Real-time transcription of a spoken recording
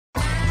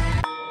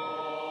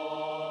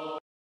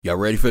Y'all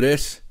ready for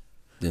this?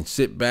 Then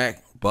sit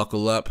back,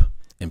 buckle up,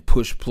 and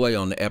push play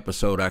on the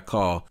episode I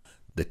call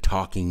The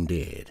Talking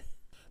Dead.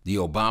 The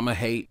Obama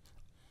hate,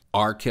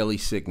 RKelly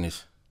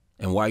sickness,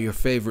 and why your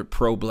favorite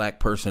pro-black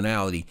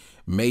personality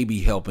may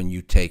be helping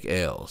you take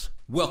L's.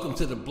 Welcome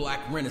to the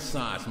Black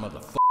Renaissance,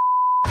 motherfucker.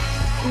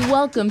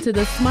 Welcome to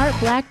the Smart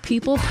Black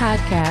People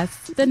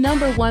Podcast, the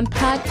 #1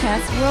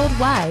 podcast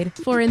worldwide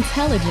for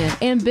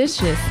intelligent,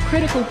 ambitious,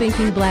 critical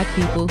thinking black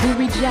people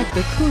who reject the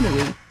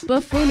coonery,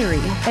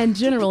 buffoonery, and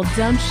general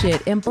dumb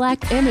shit and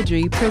black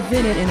imagery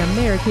presented in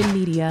American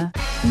media.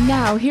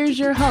 Now here's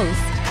your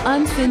host,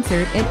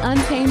 uncensored and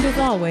untamed as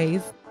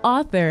always,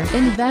 author,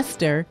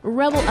 investor,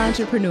 rebel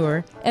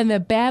entrepreneur, and the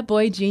bad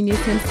boy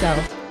genius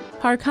himself,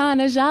 Harkan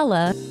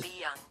Ajala.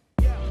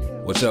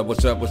 What's up,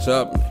 what's up, what's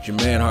up? It's your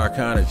man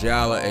Harkan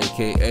Ajala,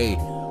 a.k.a.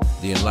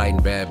 the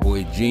enlightened bad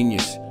boy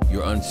genius,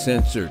 your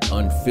uncensored,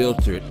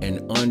 unfiltered,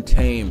 and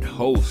untamed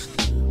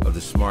host of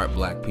the Smart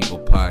Black People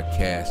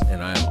Podcast,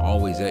 and I am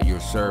always at your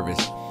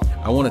service.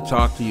 I want to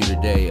talk to you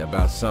today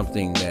about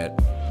something that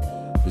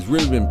has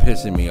really been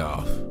pissing me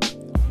off,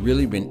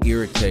 really been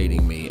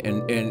irritating me,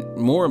 and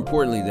more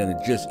importantly than it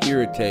just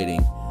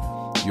irritating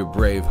your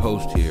brave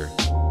host here,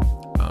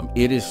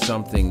 it is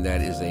something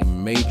that is a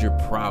major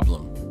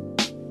problem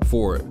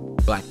for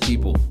black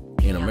people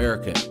in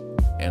America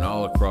and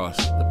all across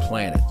the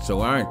planet.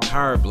 So our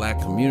entire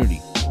black community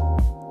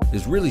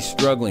is really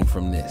struggling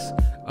from this.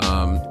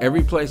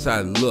 Every place I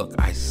look,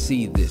 I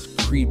see this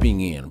creeping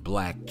in.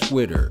 Black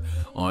Twitter,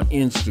 on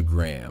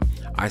Instagram.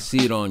 I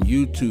see it on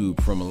YouTube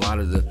from a lot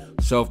of the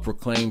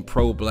self-proclaimed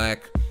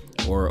pro-black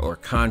or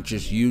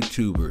conscious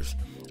YouTubers.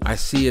 I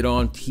see it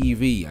on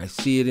TV. I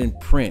see it in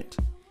print.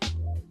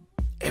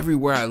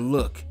 Everywhere I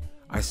look,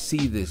 I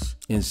see this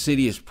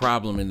insidious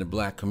problem in the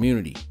black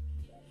community.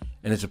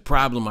 And it's a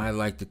problem I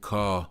like to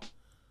call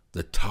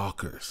the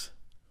talkers.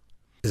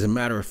 As a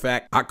matter of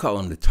fact, I call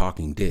them the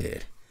talking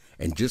dead.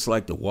 And just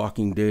like the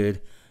walking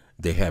dead,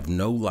 they have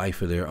no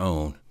life of their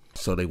own.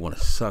 So they want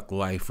to suck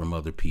life from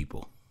other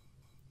people.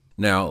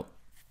 Now,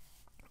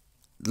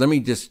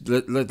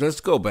 let's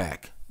go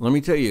back. Let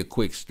me tell you a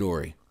quick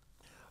story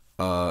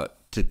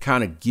to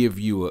kind of give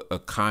you a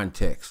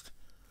context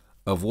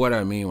of what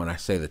I mean when I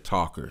say the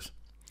talkers.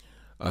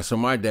 So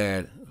my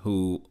dad,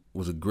 who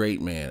was a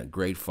great man, a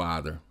great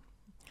father,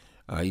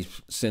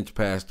 he's since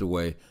passed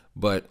away,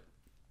 but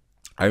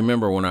I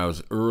remember when I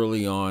was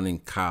early on in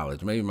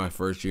college, maybe my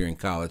first year in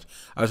college,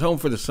 I was home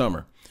for the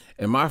summer,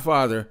 and my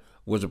father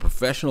was a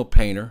professional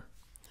painter,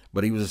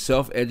 but he was a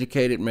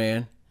self-educated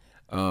man.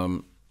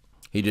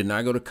 He did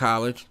not go to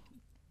college,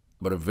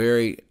 but a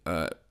very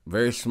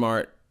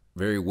smart,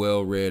 very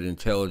well-read,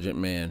 intelligent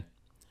man,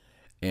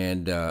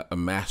 and a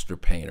master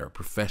painter, a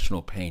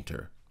professional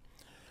painter.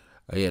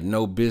 He had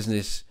no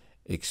business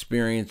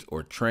experience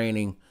or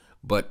training,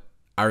 but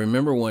I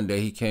remember one day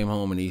he came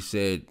home and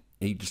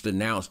he just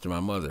announced to my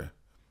mother,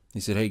 he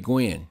said, "Hey,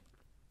 Gwen,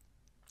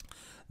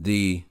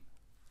 the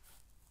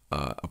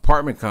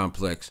apartment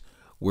complex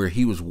where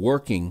he was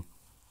working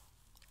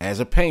as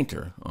a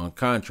painter on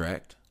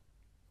contract,"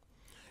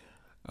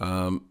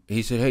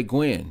 he said, "Hey,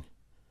 Gwen,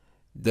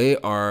 they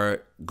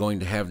are going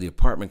to have the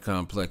apartment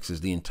complexes,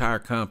 the entire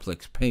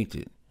complex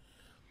painted,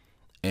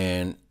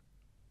 and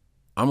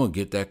I'm going to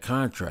get that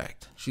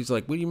contract." She's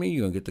like, "What do you mean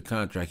you're going to get the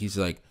contract?" He's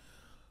like,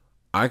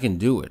 "I can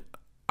do it.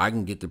 I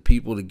can get the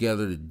people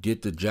together to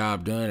get the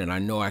job done, and I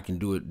know I can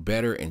do it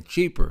better and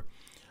cheaper.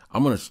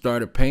 I'm going to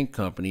start a paint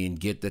company and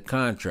get the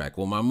contract."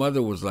 Well, my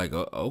mother was like,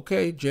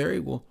 "Okay, Jerry,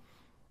 well,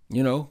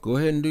 go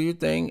ahead and do your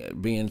thing,"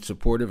 being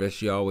supportive as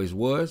she always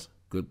was.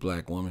 Good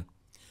black woman.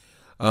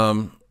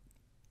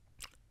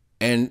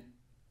 And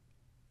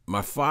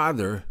my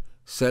father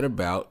set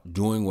about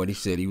doing what he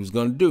said he was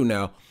going to do.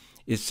 Now,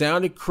 it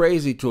sounded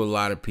crazy to a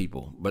lot of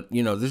people, but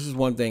this is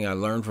one thing I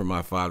learned from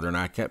my father, and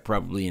I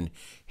probably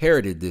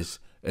inherited this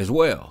as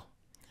well.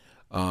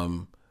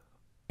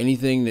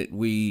 Anything that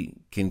we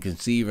can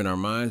conceive in our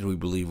minds, we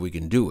believe we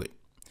can do it.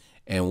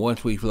 And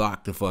once we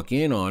lock the fuck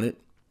in on it,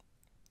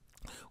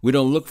 we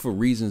don't look for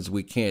reasons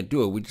we can't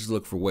do it. We just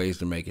look for ways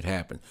to make it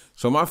happen.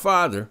 So my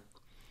father,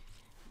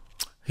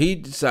 he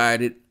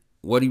decided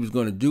what he was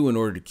going to do in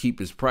order to keep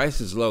his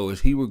prices low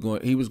is he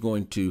was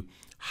going to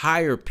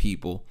hire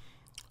people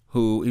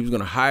who he was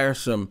going to hire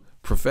some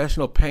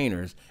professional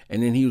painters,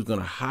 and then he was going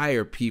to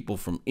hire people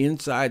from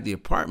inside the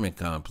apartment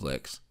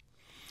complex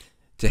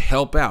to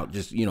help out,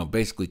 just,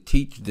 basically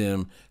teach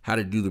them how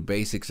to do the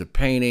basics of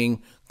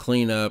painting,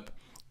 cleanup,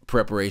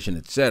 preparation,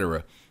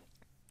 etc.,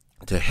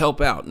 to help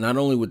out. Not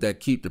only would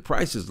that keep the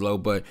prices low,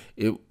 but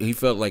he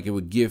felt like it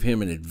would give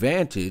him an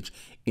advantage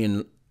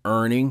in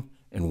earning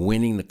and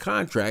winning the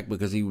contract,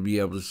 because he would be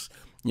able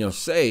to,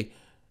 say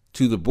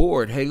to the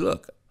board, "Hey,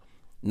 look,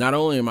 not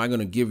only am I going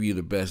to give you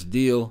the best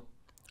deal,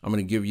 I'm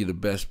going to give you the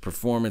best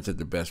performance at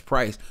the best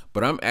price,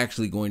 but I'm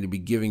actually going to be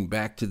giving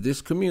back to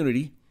this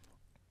community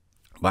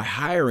by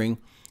hiring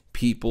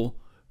people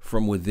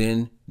from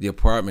within the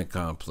apartment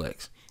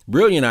complex."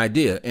 Brilliant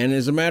idea. And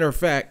as a matter of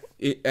fact,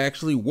 it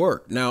actually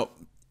worked. Now,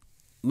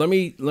 let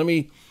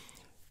me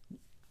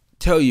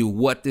tell you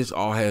what this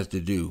all has to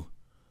do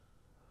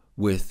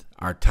with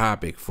our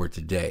topic for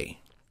today.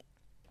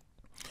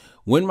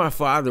 When my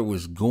father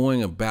was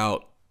going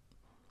about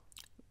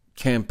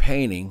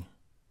campaigning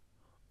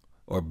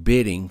or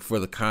bidding for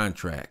the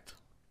contract,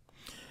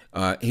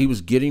 he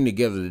was getting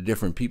together the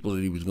different people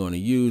that he was going to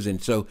use.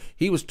 And so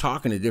he was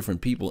talking to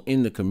different people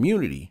in the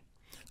community,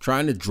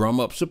 trying to drum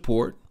up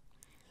support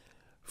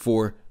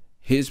for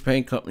his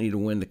paint company to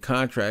win the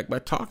contract by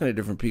talking to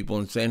different people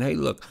and saying, hey,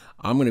 look,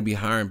 I'm going to be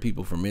hiring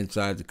people from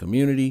inside the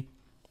community.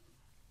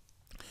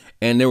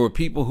 And there were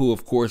people who,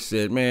 of course,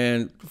 said,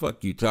 man, the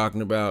fuck you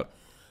talking about?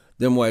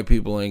 Them white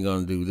people ain't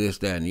going to do this,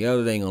 that, and the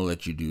other. They ain't going to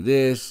let you do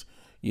this.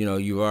 You know,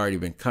 you've already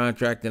been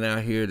contracting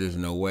out here. There's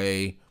no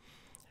way,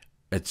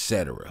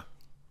 etc.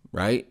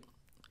 Right?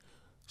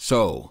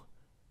 So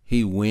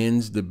he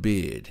wins the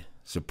bid.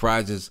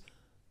 Surprises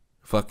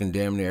fucking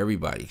damn near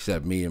everybody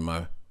except me and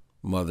my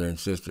mother and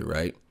sister,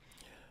 right?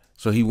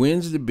 So he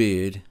wins the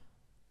bid.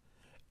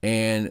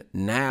 And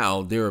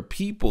now there are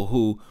people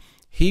who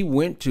he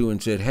went to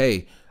and said,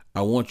 hey,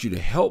 I want you to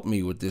help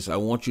me with this. I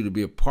want you to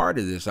be a part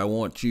of this. I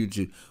want you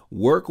to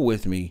work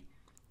with me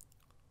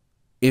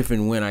if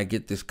and when I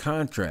get this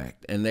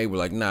contract. And they were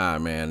like, nah,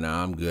 man,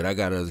 nah, I'm good. I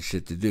got other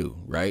shit to do,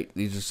 right?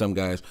 These are some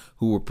guys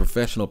who were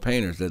professional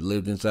painters that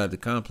lived inside the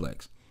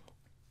complex.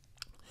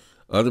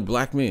 Other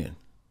black men.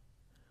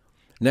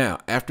 Now,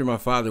 after my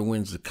father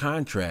wins the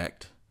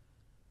contract,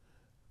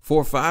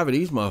 4 or 5 of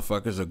these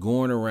motherfuckers are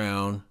going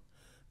around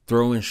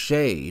throwing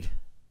shade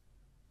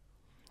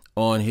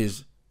on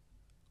his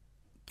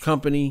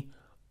company,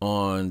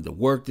 on the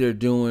work they're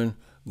doing,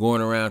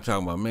 going around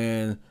talking about,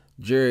 man,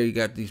 Jerry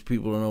got these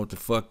people don't know what the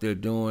fuck they're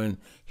doing.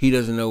 He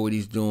doesn't know what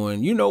he's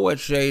doing. You know what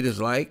shade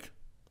is like?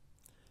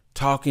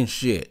 Talking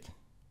shit.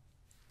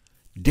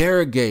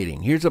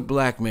 Derogating. Here's a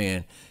black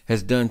man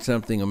has done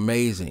something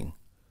amazing.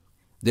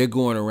 They're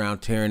going around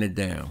tearing it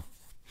down.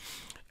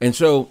 And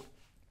so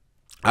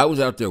I was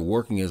out there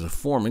working as a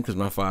foreman because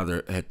my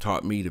father had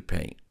taught me to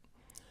paint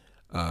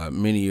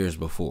many years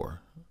before.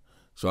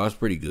 So I was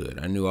pretty good.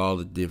 I knew all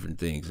the different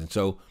things. And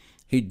so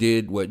he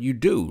did what you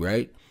do,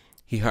 right?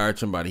 He hired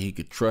somebody he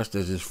could trust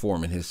as his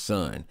foreman, his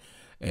son.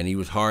 And he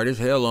was hard as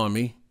hell on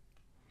me.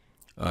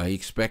 He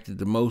expected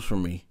the most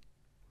from me,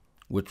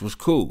 which was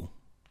cool.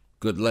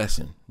 Good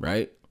lesson,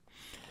 right?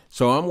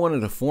 So I'm one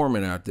of the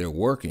foremen out there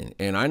working.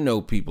 And I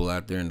know people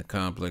out there in the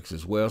complex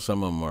as well.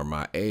 Some of them are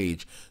my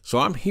age. So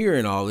I'm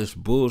hearing all this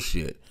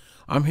bullshit.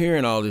 I'm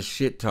hearing all this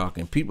shit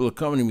talking. People are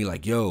coming to me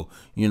like, yo,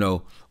 you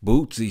know,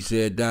 Bootsy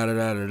said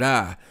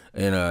da-da-da-da-da.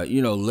 And,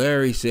 you know,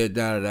 Larry said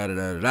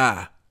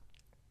da-da-da-da-da-da.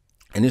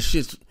 And this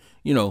shit's,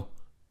 you know,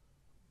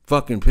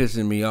 fucking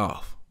pissing me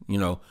off. You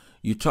know,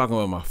 you talking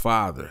about my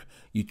father.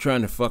 You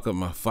trying to fuck up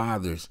my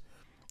father's,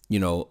 you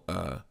know,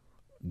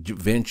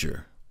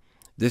 venture.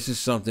 This is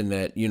something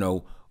that, you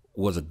know,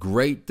 was a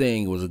great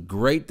thing. It was a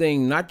great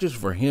thing, not just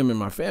for him and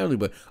my family,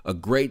 but a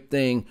great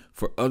thing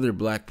for other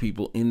black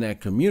people in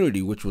that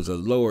community, which was a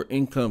lower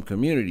income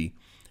community,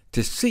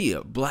 to see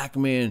a black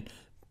man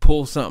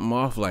pull something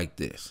off like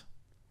this.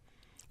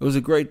 It was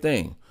a great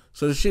thing.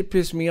 So the shit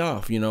pissed me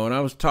off, you know, and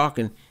I was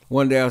talking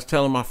one day, I was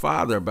telling my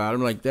father about it.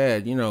 I'm like,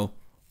 Dad, you know,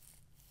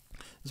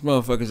 this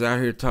motherfucker's out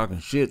here talking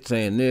shit,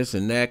 saying this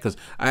and that. Because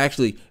I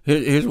actually,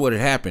 here's what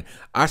had happened.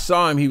 I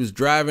saw him, he was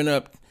driving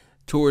up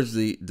towards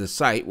the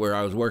site where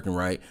I was working,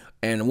 right?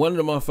 And one of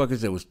the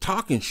motherfuckers that was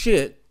talking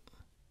shit,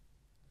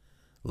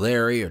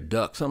 Larry or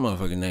Duck, some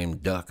motherfucker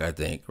named Duck, I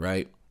think,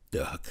 right?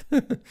 Duck.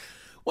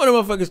 One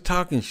of the motherfuckers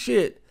talking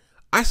shit,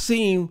 I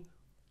see him,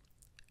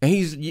 and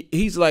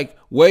he's like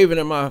waving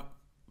at my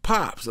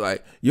pops,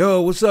 like,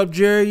 yo, what's up,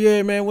 Jerry?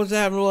 Yeah, man, what's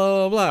happening?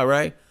 Blah, blah, blah,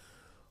 right?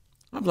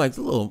 I'm like,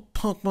 the little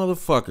punk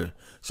motherfucker.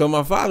 So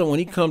my father, when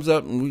he comes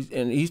up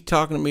and he's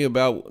talking to me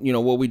about, you know,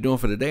 what we doing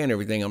for the day and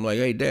everything, I'm like,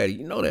 hey, Daddy,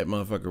 you know that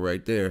motherfucker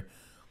right there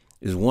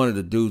is one of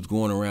the dudes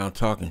going around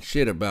talking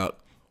shit about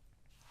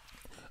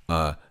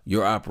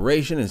your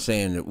operation and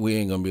saying that we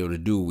ain't going to be able to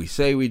do what we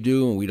say we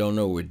do and we don't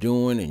know what we're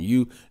doing and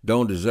you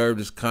don't deserve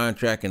this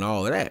contract and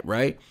all of that,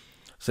 right?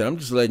 So I'm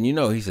just letting you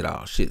know. He said,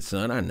 oh, shit,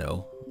 son, I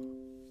know.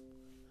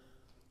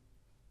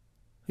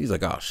 He's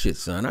like, oh, shit,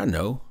 son, I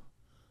know.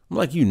 I'm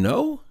like, you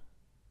know?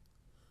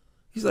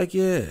 He's like,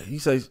 yeah. He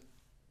says,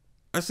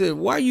 I said,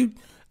 why you,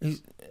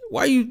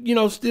 you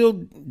know, still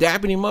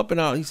dapping him up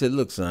and all? He said,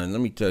 look, son, let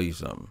me tell you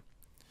something.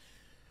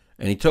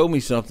 And he told me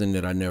something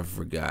that I never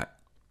forgot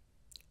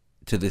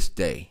to this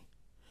day.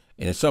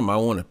 And it's something I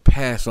want to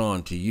pass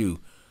on to you,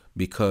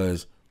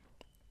 because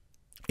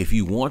if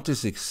you want to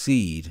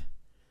succeed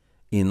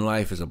in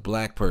life as a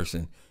black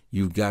person,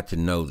 you've got to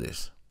know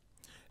this.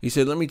 He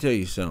said, let me tell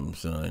you something,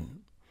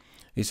 son.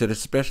 He said,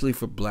 especially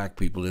for black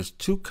people, there's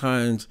two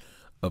kinds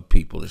of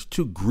people. There's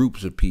two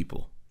groups of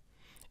people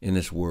in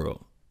this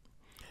world.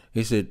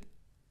 He said,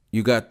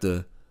 you got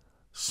the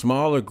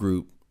smaller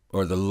group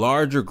or the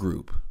larger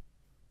group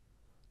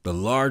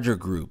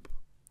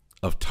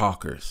of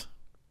talkers.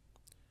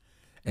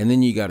 And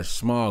then you got a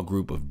small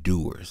group of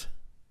doers.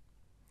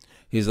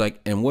 He's like,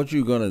 and what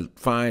you're going to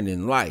find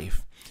in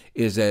life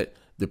is that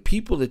the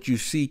people that you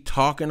see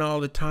talking all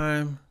the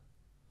time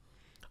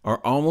are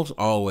almost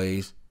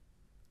always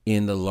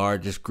in the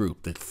largest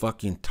group, the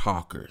fucking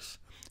talkers.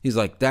 He's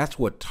like, that's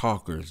what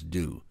talkers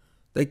do.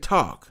 They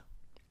talk.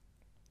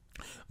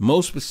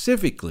 Most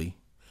specifically,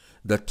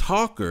 the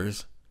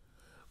talkers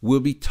will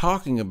be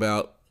talking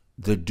about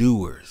the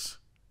doers.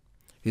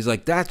 He's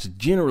like, that's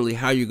generally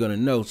how you're going to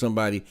know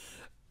somebody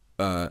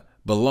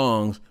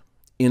belongs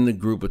in the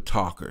group of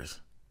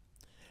talkers,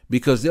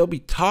 because they'll be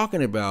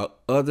talking about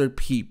other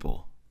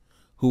people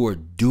who are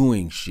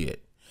doing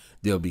shit.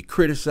 They'll be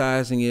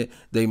criticizing it.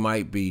 They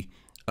might be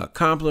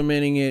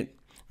complimenting it.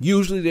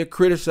 Usually they're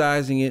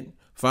criticizing it,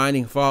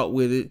 finding fault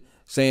with it,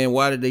 saying,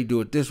 why did they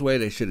do it this way?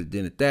 They should have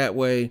done it that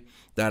way,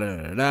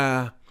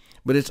 da-da-da-da.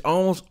 But it's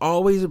almost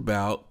always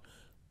about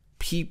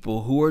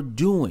people who are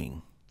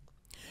doing.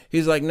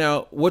 He's like,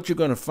 now, what you're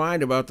going to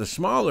find about the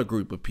smaller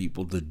group of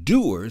people, the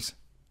doers,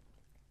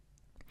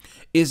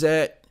 is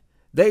that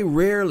they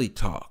rarely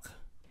talk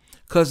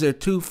because they're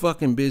too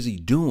fucking busy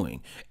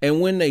doing.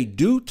 And when they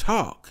do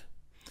talk,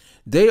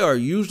 they are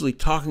usually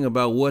talking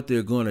about what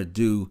they're going to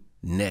do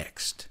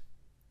next.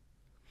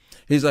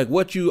 He's like,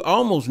 what you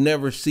almost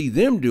never see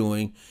them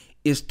doing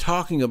is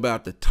talking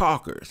about the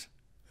talkers.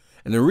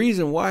 And the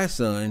reason why,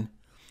 son,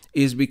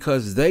 is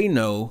because they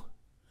know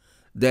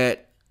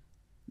that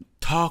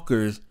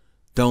talkers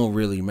don't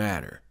really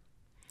matter.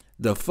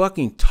 The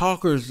fucking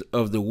talkers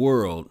of the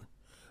world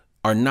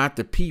are not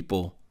the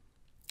people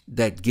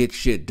that get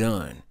shit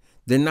done.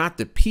 They're not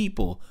the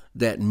people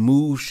that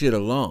move shit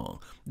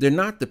along. They're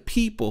not the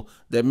people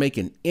that make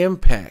an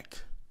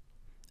impact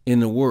in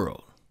the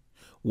world.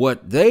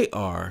 What they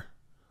are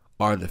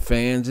the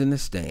fans in the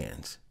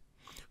stands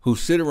who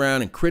sit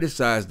around and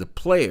criticize the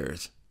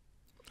players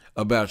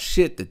about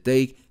shit that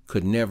they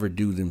could never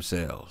do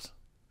themselves.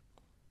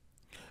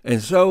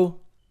 And so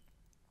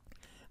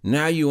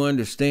now you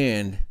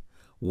understand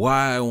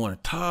why I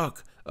want to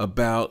talk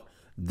about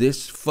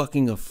this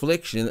fucking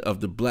affliction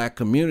of the black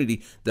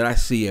community that I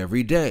see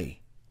every day.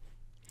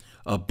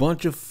 A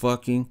bunch of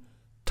fucking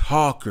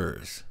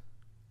talkers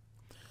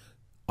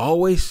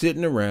always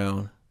sitting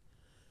around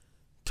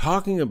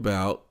talking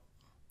about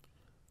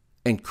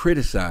and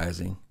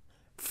criticizing,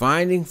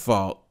 finding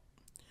fault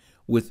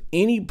with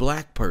any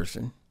black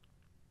person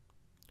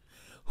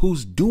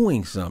who's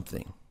doing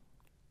something.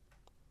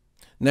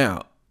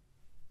 Now,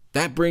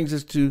 that brings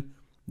us to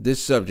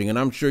this subject, and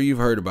I'm sure you've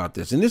heard about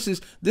this. And this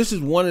is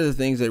one of the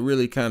things that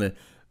really kind of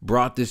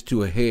brought this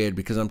to a head,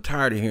 because I'm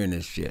tired of hearing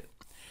this shit.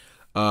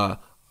 I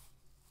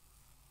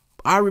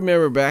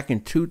remember back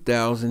in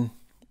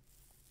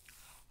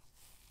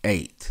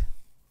 2008,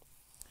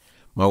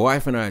 my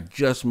wife and I had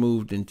just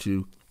moved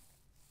into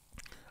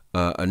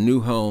a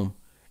new home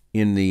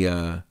in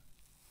the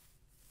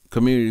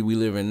community we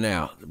live in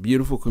now. A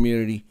beautiful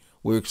community.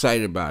 We're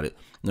excited about it.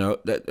 Now,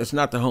 that's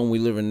not the home we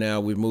live in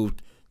now. We've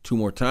moved 2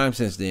 more times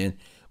since then,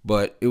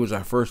 but it was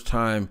our first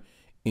time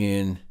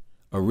in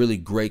a really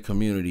great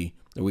community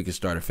that we could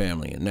start a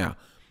family in. Now,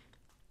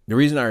 the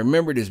reason I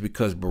remember it is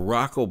because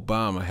Barack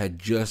Obama had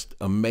just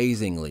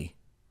amazingly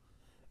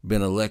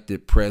been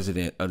elected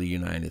president of the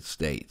United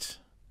States.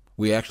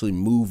 We actually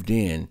moved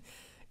in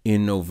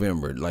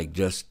November, like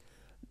just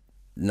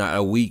not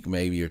a week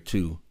maybe or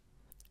 2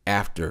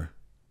 after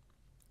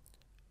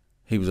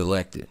he was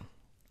elected.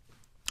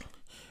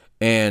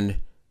 And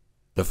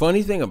the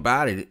funny thing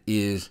about it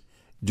is,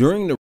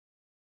 during the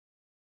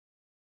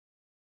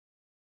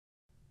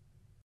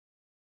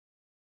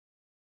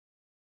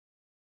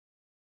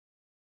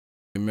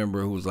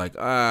member who was like,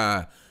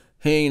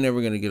 he ain't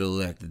never going to get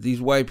elected. These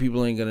white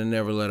people ain't going to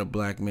never let a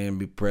black man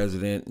be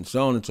president, and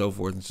so on and so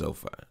forth and so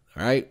forth.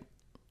 All right.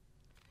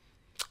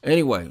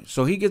 Anyway,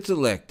 so he gets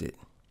elected.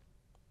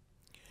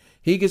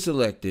 He gets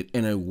elected,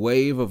 and a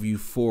wave of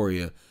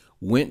euphoria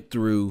went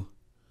through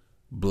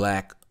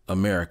black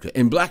America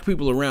and black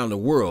people around the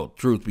world,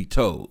 truth be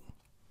told.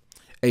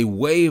 A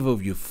wave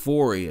of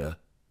euphoria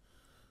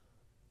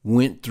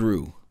went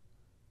through.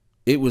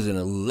 It was an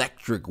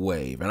electric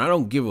wave. And I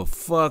don't give a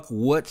fuck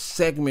what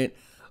segment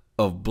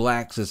of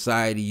black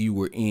society you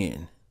were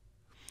in.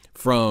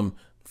 From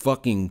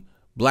fucking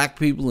black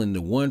people in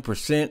the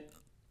 1%,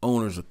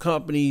 owners of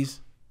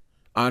companies,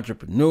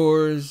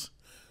 entrepreneurs,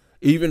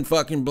 even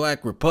fucking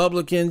black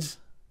Republicans,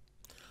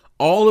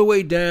 all the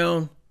way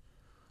down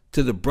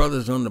to the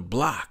brothers on the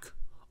block,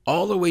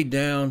 all the way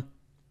down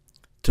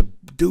to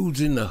dudes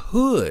in the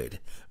hood,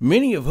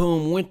 many of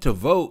whom went to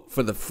vote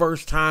for the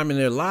first time in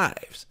their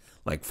lives.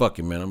 Like, fuck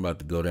it, man, I'm about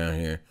to go down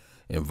here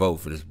and vote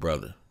for this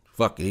brother.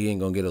 Fuck it, he ain't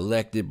gonna get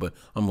elected, but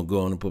I'm gonna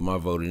go on and put my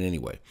vote in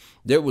anyway.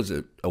 There was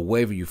a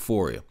wave of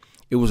euphoria.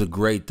 It was a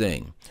great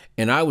thing.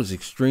 And I was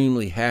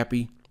extremely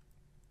happy.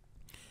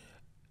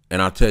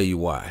 And I'll tell you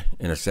why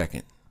in a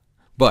second.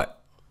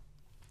 But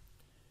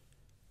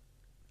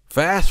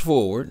fast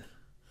forward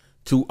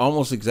to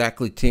almost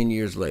exactly 10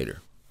 years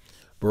later.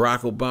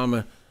 Barack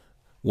Obama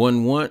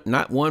won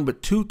not one,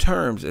 but 2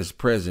 terms as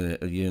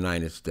president of the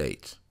United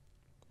States.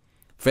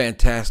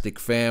 Fantastic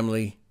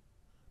family,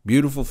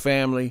 beautiful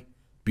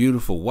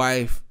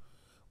wife,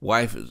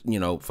 Wife is,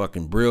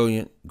 fucking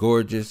brilliant,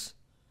 gorgeous,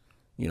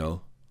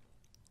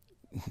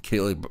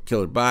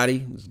 killer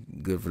body. It's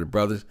good for the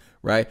brothers,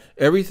 right?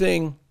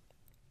 Everything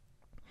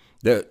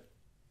that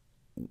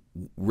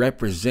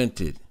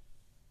represented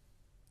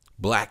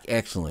black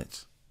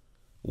excellence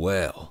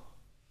well,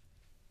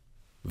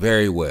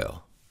 very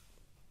well.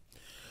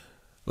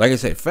 Like I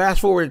said,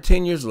 fast forward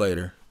 10 years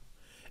later,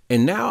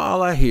 and now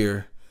all I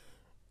hear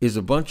is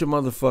a bunch of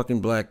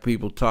motherfucking black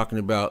people talking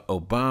about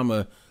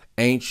Obama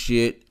ain't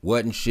shit,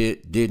 wasn't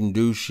shit, didn't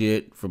do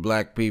shit for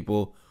black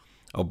people.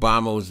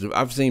 Obama was,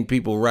 I've seen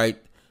people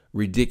write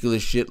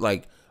ridiculous shit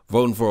like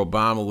voting for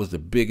Obama was the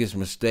biggest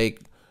mistake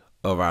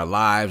of our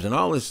lives and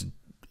all this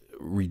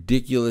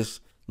ridiculous,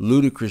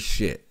 ludicrous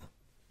shit.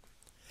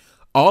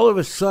 All of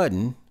a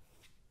sudden,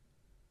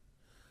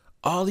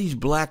 all these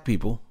black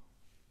people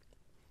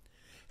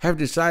have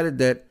decided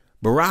that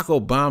Barack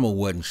Obama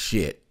wasn't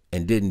shit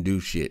and didn't do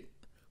shit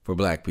for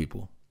black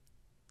people.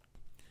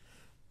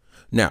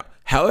 Now,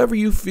 however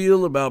you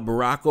feel about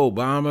Barack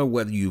Obama,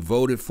 whether you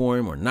voted for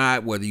him or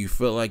not, whether you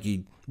feel like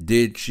he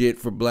did shit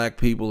for black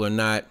people or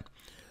not,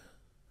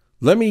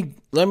 let me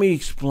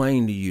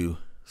explain to you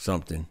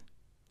something.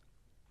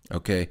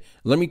 Okay?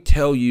 Let me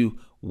tell you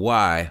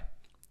why,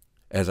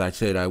 as I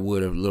said I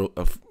would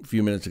a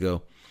few minutes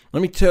ago,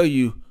 let me tell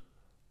you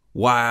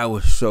why I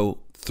was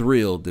so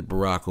thrilled that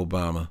Barack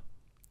Obama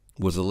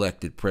was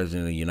elected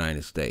president of the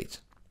United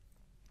States.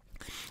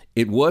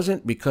 It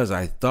wasn't because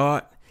I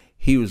thought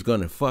he was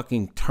going to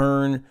fucking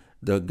turn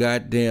the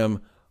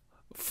goddamn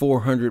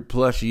 400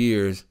 plus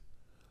years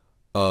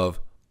of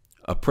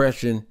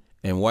oppression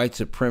and white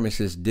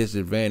supremacist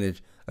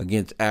disadvantage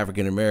against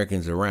African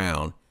Americans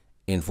around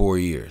in 4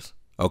 years.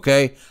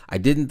 Okay? I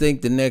didn't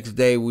think the next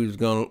day we was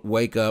going to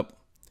wake up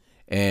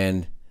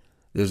and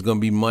there's going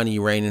to be money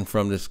raining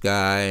from the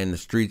sky and the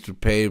streets were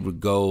paved with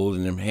gold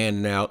and them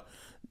handing out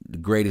the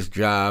greatest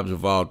jobs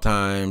of all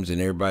times and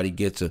everybody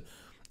gets a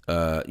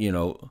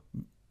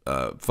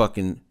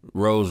fucking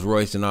Rolls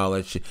Royce and all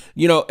that shit.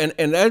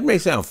 And that may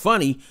sound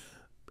funny.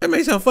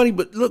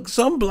 But look,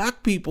 some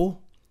black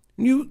people,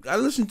 I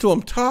listen to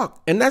them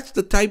talk, and that's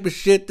the type of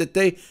shit that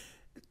they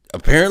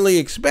apparently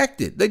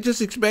expected. They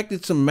just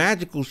expected some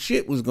magical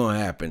shit was going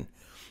to happen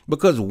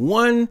because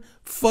one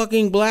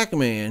fucking black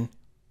man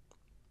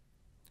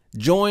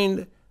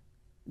joined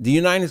the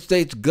United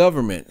States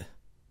government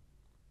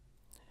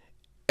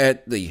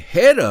at the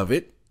head of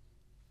it,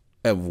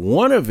 of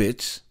one of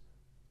its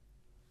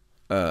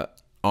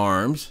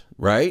arms,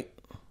 right?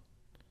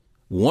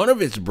 One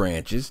of its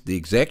branches, the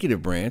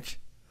executive branch.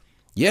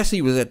 Yes,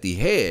 he was at the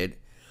head,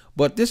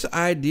 but this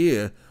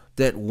idea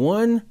that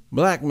one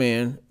black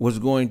man was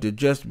going to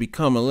just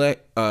become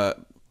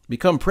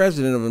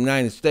president of the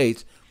United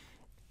States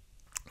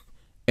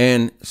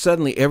and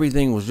suddenly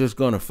everything was just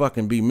going to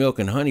fucking be milk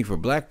and honey for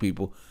black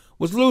people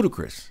was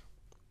ludicrous.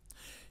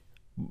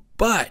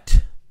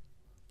 But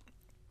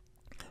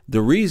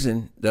the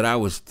reason that I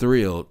was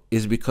thrilled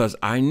is because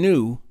I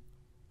knew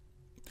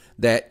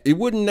that it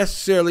wouldn't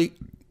necessarily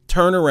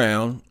turn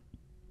around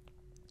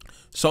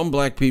some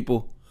black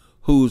people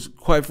whose,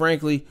 quite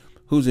frankly,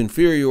 whose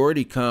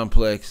inferiority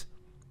complex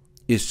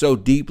is so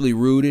deeply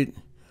rooted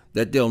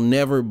that they'll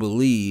never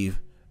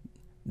believe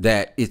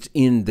that it's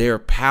in their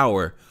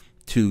power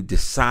to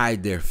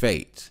decide their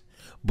fates.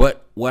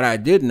 But what I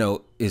did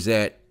know is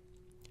that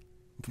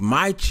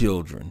my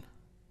children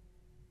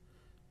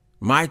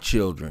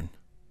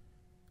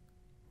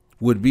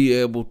would be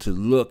able to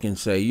look and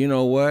say, you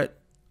know what?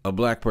 A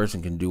black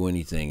person can do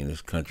anything in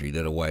this country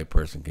that a white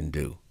person can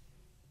do.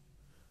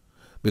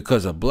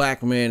 Because a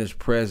black man is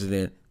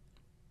president,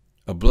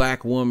 a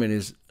black woman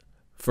is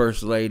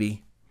first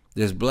lady,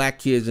 there's black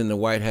kids in the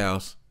White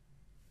House.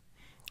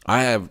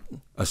 I have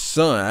a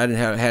son.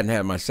 Hadn't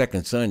had my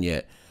second son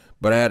yet,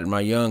 but I had my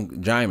young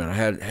Jaimin. I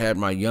had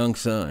my young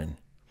son.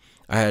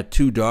 I had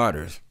 2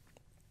 daughters.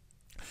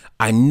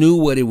 I knew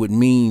what it would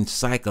mean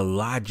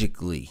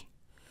psychologically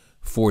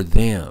for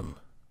them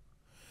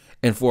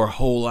and for a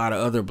whole lot of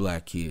other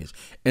black kids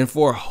and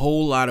for a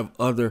whole lot of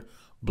other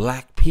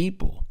black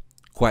people,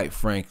 quite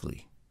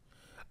frankly.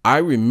 I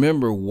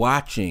remember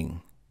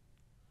watching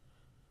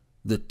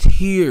the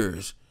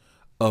tears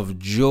of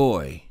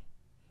joy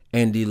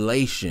and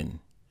elation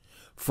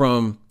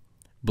from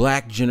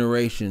black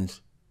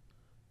generations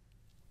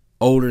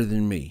older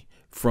than me,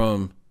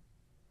 from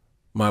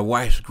my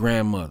wife's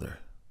grandmother,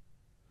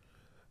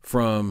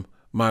 from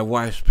my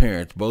wife's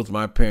parents. Both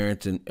my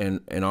parents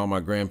and all my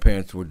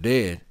grandparents were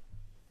dead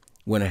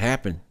when it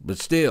happened, but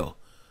still,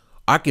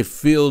 I could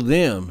feel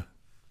them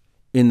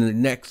in the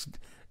next,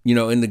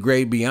 in the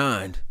great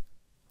beyond.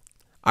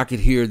 I could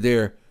hear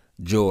their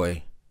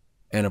joy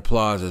and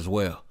applause as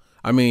well.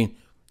 I mean,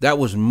 that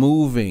was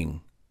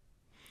moving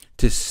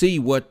to see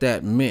what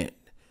that meant,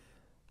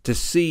 to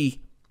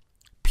see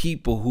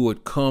people who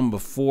had come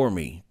before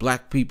me,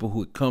 black people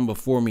who had come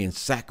before me and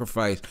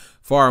sacrificed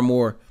far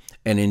more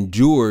and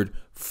endured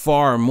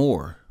far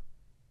more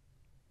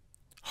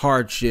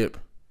hardship,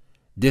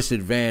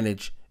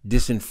 disadvantage,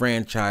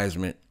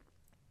 disenfranchisement,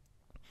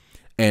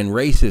 and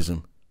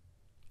racism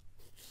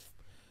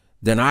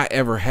than I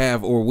ever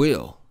have or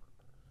will.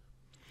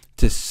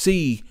 To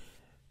see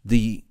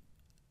the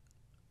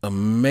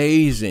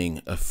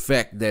amazing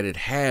effect that it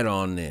had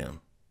on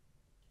them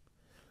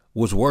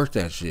was worth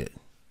that shit.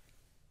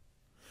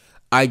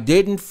 I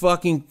didn't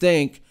fucking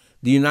think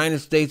the United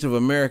States of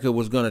America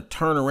was going to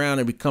turn around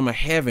and become a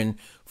heaven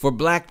for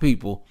black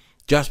people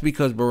just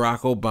because Barack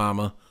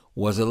Obama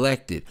was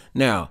elected.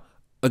 Now,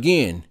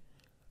 again,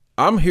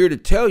 I'm here to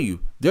tell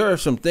you there are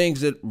some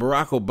things that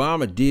Barack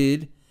Obama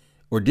did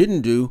or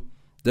didn't do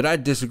that I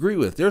disagree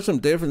with. There's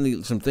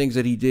definitely some things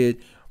that he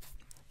did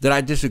that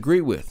I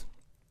disagree with,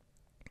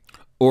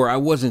 or I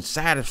wasn't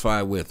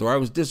satisfied with, or I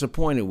was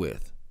disappointed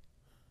with.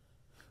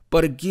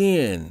 But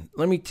again,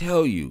 let me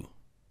tell you,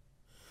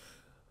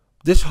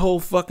 this whole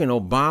fucking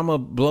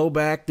Obama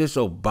blowback, this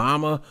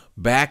Obama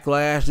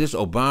backlash, this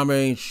Obama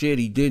ain't shit,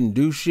 he didn't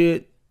do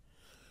shit,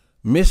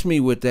 miss me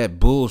with that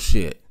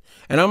bullshit.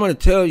 And I'm going to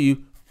tell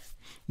you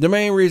the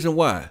main reason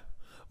why.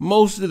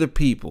 Most of the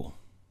people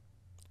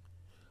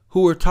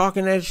who are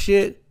talking that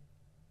shit,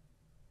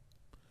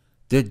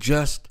 they're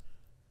just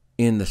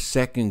in the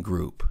second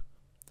group.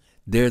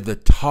 They're the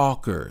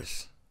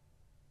talkers.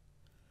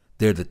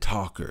 They're the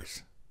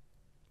talkers.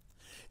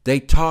 They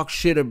talk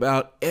shit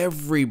about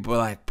every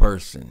black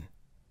person.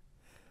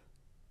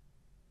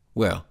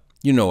 Well,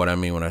 you know what I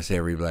mean when I say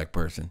every black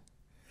person.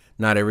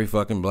 Not every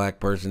fucking black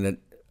person that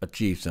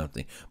achieved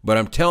something. But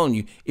I'm telling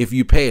you, if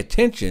you pay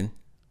attention,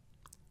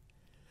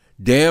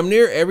 damn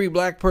near every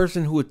black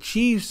person who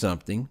achieves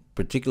something,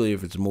 particularly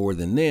if it's more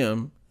than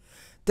them,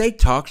 they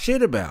talk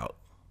shit about.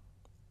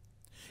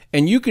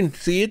 And you can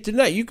see it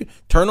tonight. You can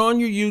turn on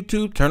your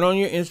YouTube, turn on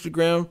your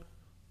Instagram,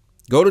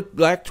 go to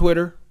Black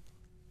Twitter.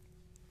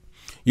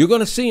 You're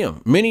going to see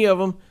them. Many of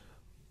them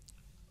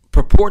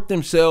purport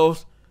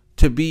themselves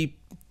to be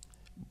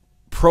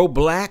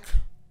pro-black,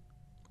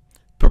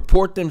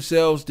 purport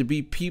themselves to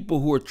be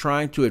people who are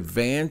trying to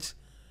advance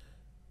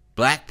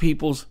black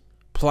people's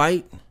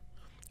plight,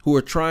 who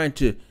are trying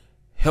to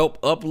help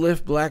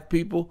uplift black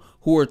people,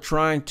 who are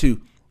trying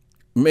to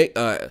make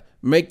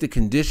the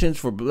conditions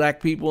for black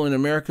people in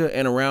America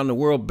and around the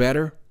world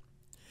better,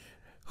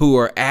 who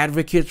are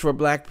advocates for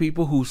black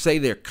people, who say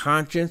they're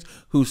conscious,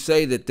 who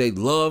say that they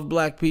love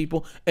black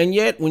people. And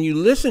yet, when you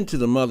listen to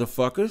the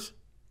motherfuckers,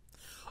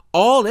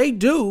 all they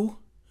do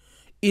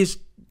is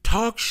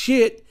talk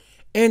shit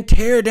and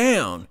tear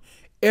down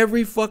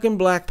every fucking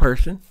black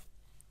person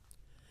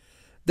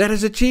that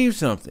has achieved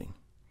something.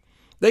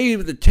 They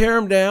either tear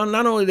them down,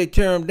 not only they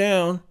tear them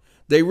down,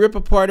 they rip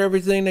apart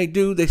everything they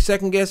do, they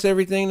second guess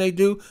everything they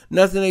do,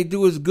 nothing they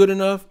do is good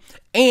enough,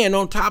 and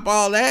on top of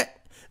all that,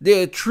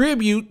 they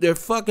attribute their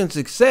fucking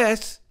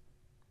success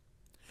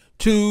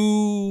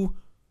to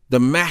the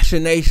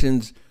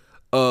machinations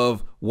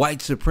of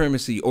white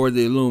supremacy or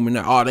the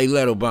Illuminati. Oh, they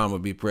let Obama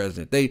be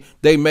president.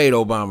 They made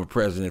Obama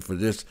president for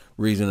this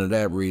reason or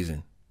that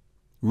reason.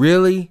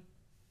 Really?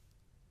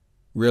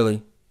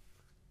 Really?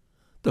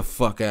 The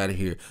fuck out of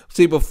here.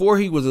 See, before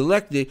he was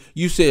elected,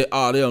 you said,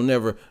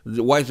 oh,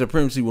 white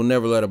supremacy will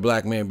never let a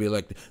black man be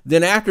elected.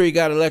 Then after he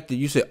got elected,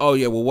 you said, oh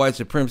yeah, well, white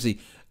supremacy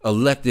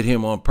elected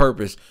him on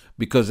purpose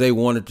because they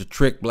wanted to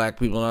trick black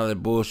people and all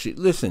that bullshit.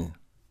 Listen,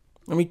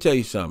 let me tell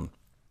you something.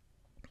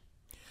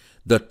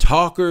 The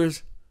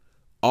talkers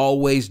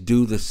always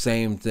do the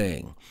same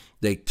thing.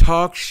 They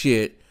talk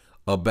shit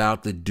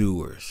about the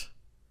doers.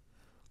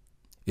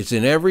 It's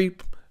in every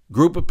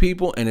group of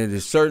people, and it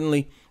is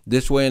certainly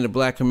this way in the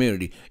black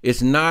community.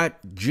 It's not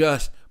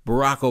just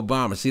Barack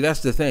Obama. See,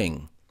 that's the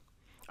thing.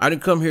 I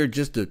didn't come here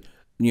just to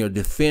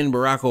defend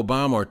Barack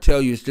Obama or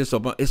tell you it's just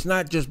Obama. It's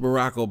not just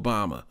Barack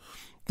Obama.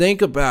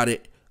 Think about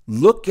it.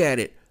 Look at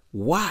it.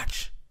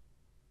 Watch.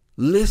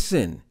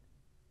 Listen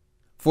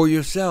for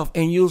yourself,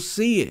 and you'll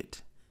see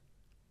it.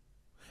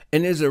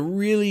 And there's a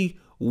really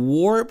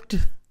warped,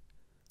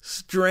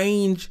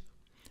 strange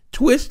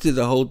twist to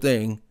the whole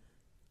thing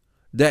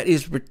that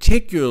is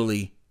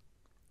particularly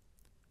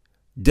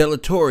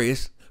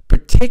deleterious,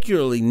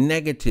 particularly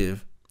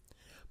negative,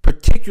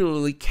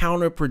 particularly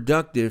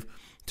counterproductive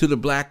to the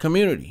black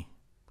community.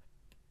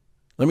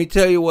 Let me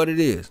tell you what it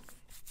is.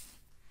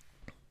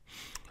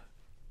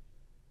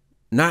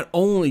 Not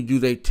only do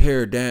they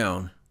tear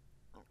down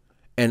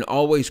and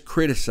always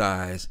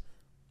criticize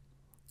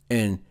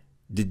and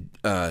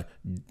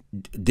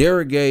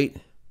derogate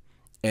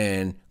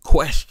and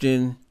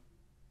question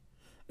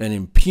and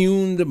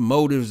impugn the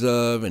motives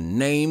of and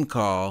name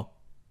call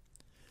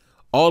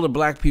all the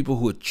black people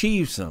who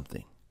achieve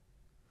something.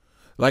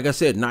 Like I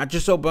said, not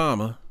just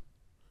Obama.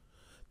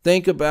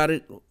 Think about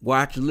it,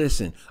 watch,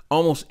 listen.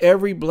 Almost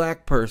every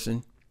black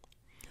person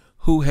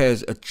who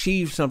has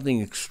achieved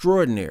something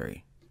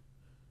extraordinary,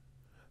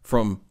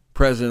 from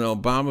President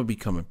Obama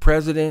becoming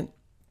president,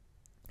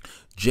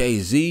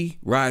 Jay-Z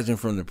rising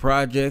from the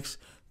projects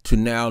to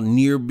now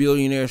near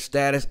billionaire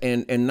status,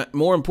 and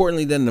more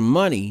importantly than the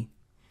money,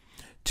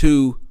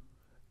 to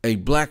a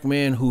black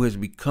man who has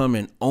become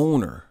an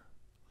owner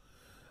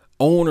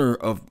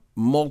of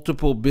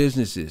multiple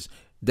businesses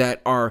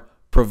that are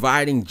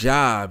providing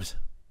jobs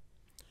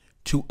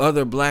to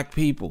other black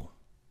people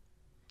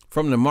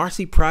From the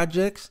Marcy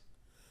Projects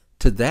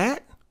to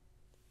that,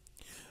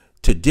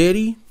 to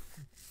Diddy,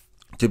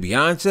 to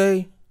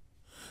Beyonce,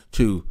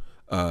 to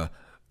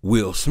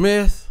Will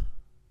Smith,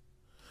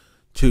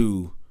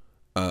 to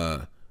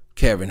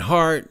Kevin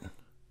Hart,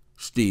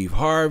 Steve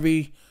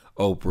Harvey,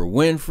 Oprah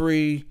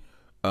Winfrey,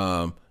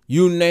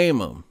 you name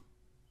them.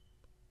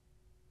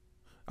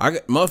 I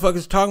got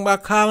motherfuckers talking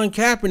about Colin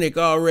Kaepernick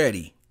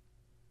already.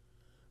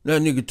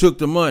 That nigga took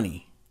the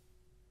money.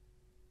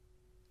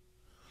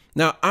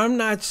 Now, I'm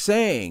not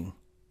saying,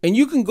 and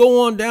you can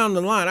go on down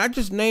the line. I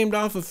just named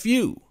off a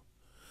few.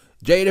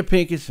 Jada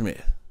Pinkett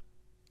Smith,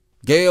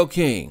 Gayle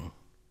King.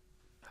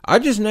 I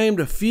just named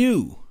a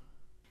few.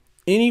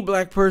 Any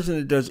black person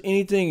that does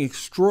anything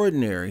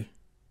extraordinary,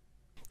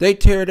 they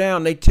tear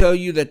down. They tell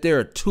you that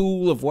they're a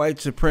tool of white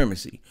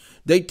supremacy.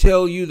 They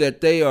tell you that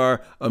they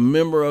are a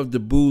member of the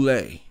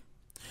Boule.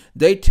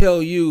 They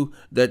tell you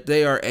that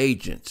they are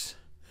agents.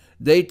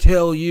 They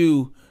tell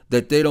you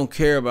that they don't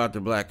care about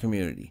the black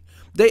community.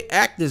 They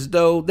act as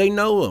though they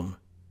know them.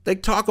 They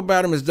talk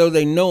about them as though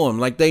they know them,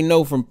 like they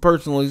know from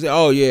personal.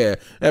 Oh yeah,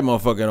 that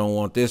motherfucker don't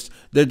want this.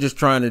 They're just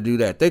trying to do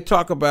that. They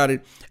talk about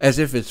it as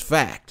if it's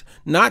fact,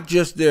 not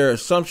just their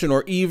assumption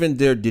or even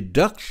their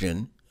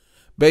deduction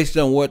based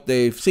on what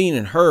they've seen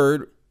and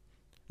heard.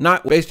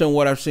 Not based on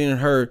what I've seen and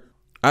heard,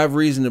 I have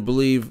reason to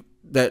believe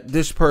that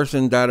this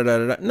person,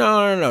 da-da-da-da-da.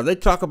 No. They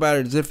talk about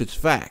it as if it's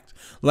fact,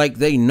 like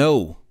they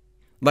know,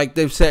 like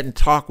they've sat and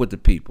talked with the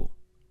people.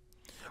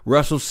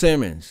 Russell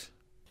Simmons,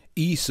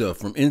 Issa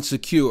from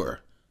Insecure.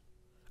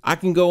 I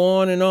can go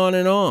on and on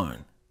and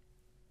on.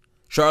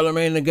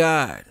 Charlamagne the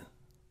God,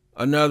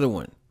 another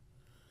one.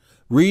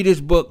 Read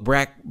his book,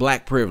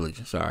 Black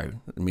Privilege. Sorry, I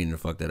didn't mean to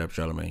fuck that up,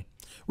 Charlamagne.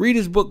 Read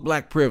his book,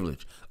 Black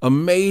Privilege.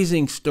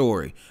 Amazing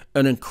story.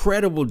 An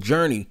incredible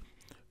journey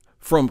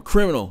from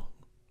criminal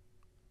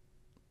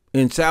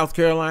in South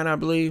Carolina, I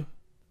believe,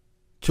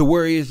 to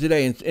where he is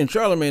today. And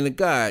Charlamagne the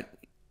God,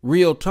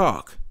 real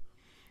talk.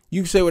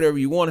 You can say whatever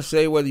you want to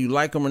say, whether you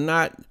like him or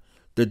not.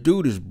 The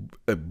dude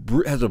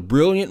has a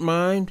brilliant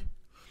mind,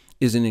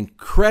 is an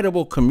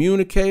incredible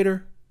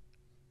communicator,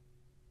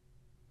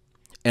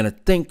 and a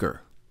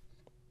thinker.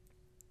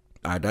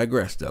 I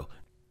digress, though.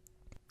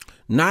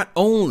 Not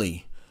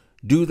only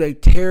do they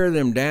tear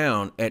them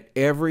down at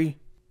every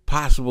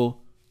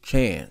possible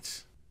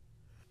chance,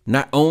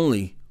 not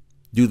only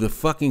do the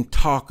fucking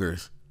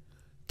talkers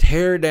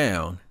tear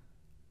down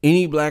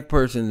any black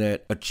person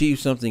that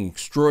achieves something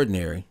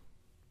extraordinary,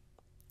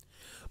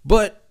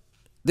 but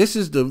this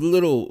is the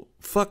little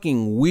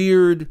fucking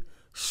weird,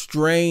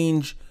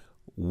 strange,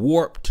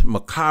 warped,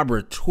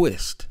 macabre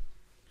twist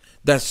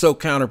that's so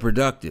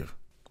counterproductive.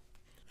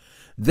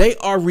 They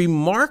are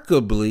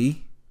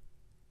remarkably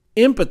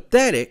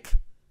empathetic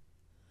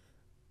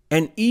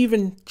and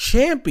even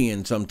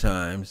champion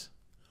sometimes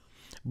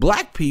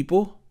black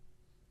people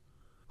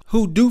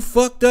who do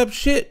fucked up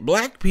shit.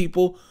 Black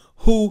people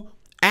who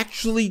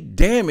actually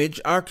damage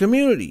our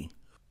community.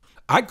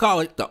 I call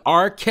it the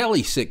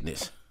RKelly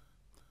sickness.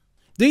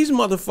 These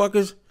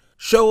motherfuckers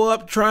show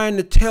up trying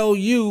to tell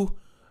you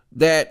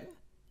that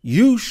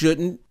you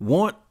shouldn't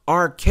want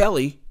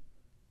RKelly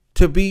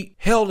to be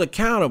held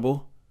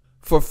accountable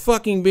for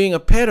fucking being a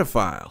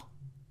pedophile.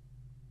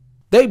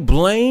 They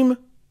blame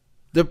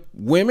the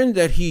women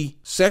that he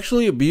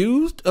sexually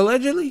abused,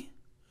 allegedly.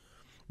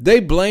 They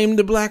blame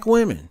the black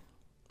women.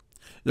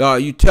 No,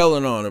 you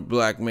telling on a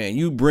black man.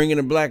 You bringing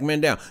a black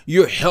man down.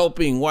 You're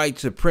helping white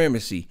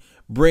supremacy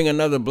bring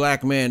another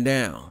black man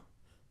down.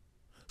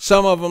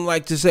 Some of them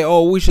like to say,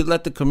 oh, we should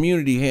let the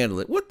community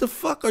handle it. What the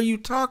fuck are you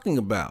talking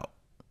about?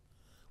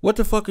 What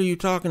the fuck are you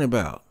talking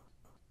about?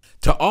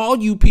 To all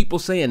you people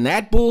saying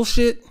that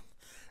bullshit,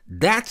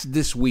 that's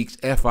this week's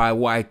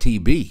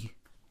FIYTB.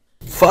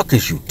 Fuck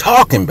is you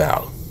talking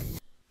about?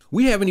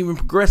 We haven't even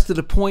progressed to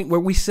the point where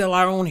we sell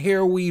our own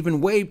hair weave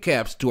and wave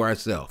caps to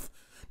ourselves.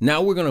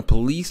 Now we're going to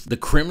police the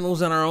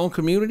criminals in our own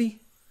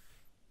community?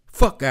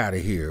 Fuck out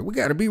of here. We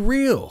got to be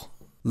real.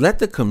 Let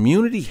the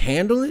community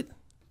handle it?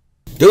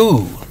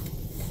 Dude,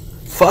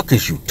 fuck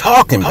is you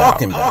talking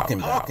about?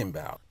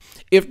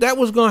 If that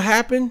was going to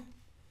happen,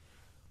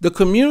 the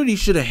community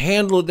should have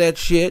handled that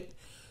shit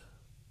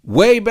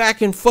way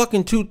back in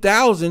fucking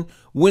 2000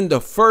 when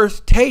the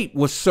first tape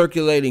was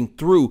circulating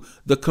through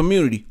the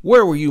community.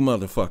 Where were you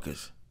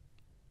motherfuckers?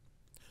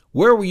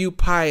 Where were you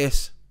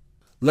pious,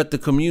 let the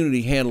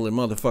community handle it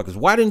motherfuckers?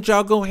 Why didn't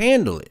y'all go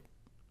handle it?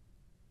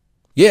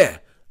 Yeah,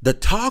 the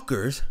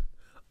talkers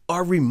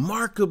are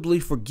remarkably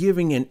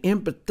forgiving and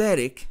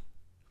empathetic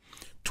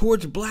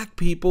towards black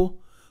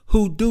people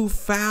who do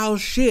foul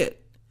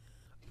shit,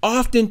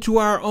 often to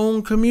our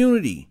own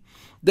community.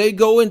 They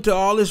go into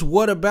all this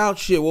what about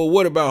shit. Well,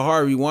 what about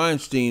Harvey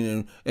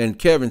Weinstein and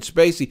Kevin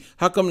Spacey?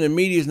 How come the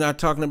media is not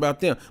talking about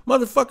them?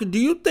 Motherfucker, do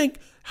you think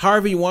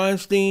Harvey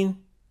Weinstein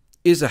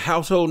is a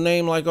household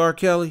name like R.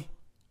 Kelly?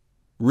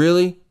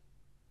 Really?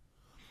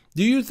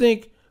 Do you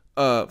think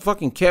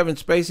fucking Kevin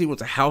Spacey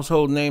was a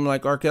household name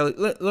like R. Kelly?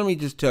 Let me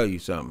just tell you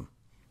something.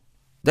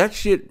 That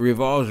shit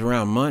revolves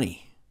around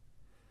money.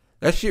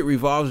 That shit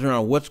revolves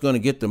around what's going to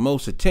get the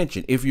most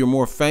attention. If you're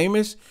more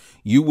famous,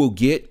 you will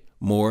get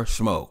more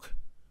smoke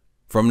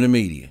from the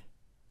media.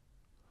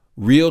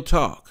 Real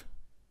talk.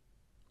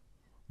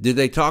 Did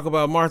they talk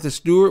about Martha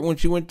Stewart when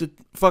she went to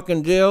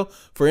fucking jail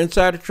for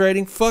insider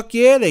trading? Fuck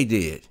yeah, they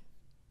did.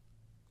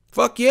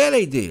 Fuck yeah,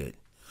 they did.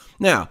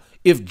 Now,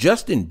 if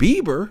Justin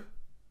Bieber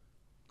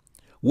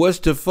was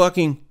to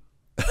fucking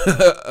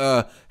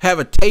have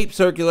a tape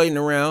circulating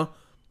around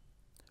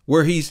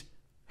where he's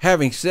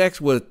having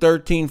sex with a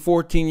 13,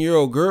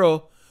 14-year-old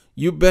girl,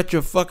 you bet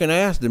your fucking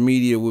ass the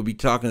media would be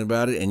talking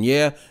about it. And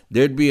yeah,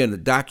 there'd be a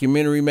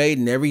documentary made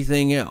and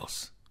everything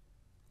else.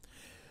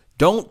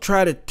 Don't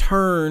try to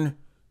turn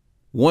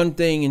one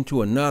thing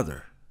into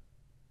another.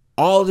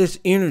 All this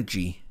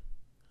energy,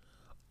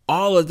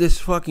 all of this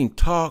fucking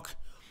talk,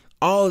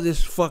 all of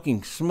this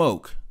fucking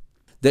smoke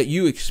that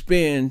you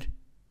expend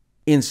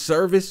in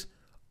service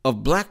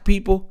of black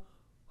people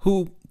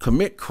who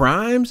commit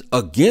crimes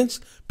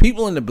against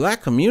people in the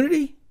black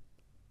community.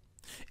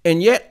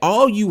 And yet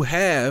all you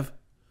have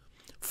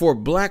for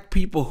black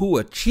people who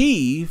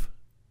achieve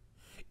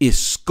is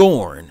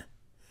scorn,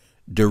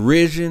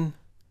 derision,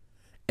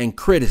 and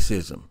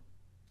criticism.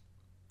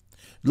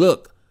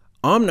 Look,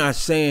 I'm not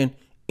saying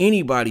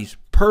anybody's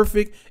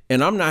perfect,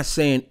 and I'm not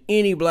saying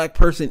any black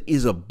person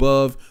is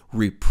above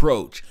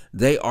reproach.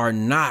 They are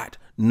not.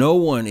 No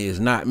one is.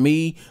 Not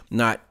me,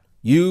 not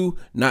you,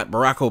 not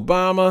Barack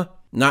Obama,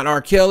 not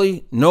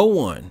RKelly. No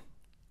one.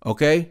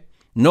 Okay?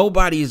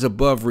 Nobody is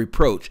above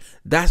reproach.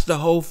 That's the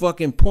whole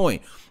fucking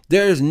point.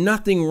 There is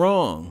nothing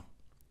wrong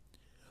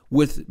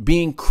with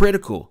being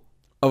critical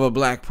of a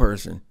black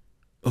person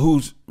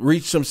who's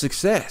reached some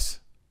success.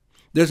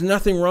 There's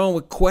nothing wrong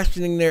with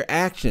questioning their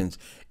actions,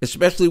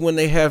 especially when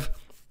they have,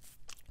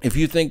 if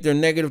you think they're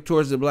negative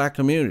towards the black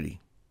community.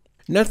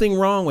 Nothing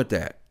wrong with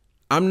that.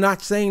 I'm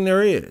not saying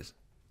there is.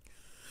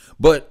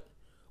 But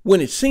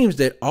when it seems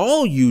that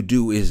all you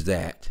do is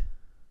that,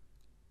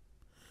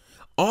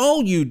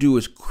 all you do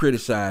is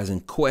criticize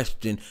and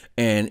question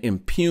and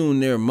impugn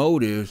their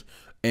motives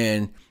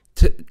and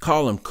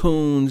call them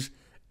coons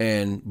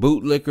and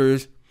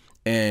bootlickers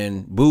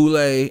and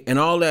Boule and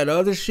all that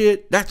other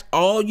shit, that's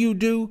all you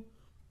do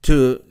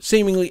to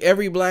seemingly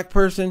every black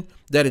person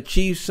that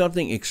achieves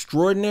something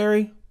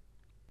extraordinary,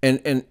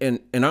 and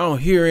I don't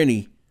hear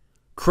any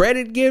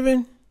credit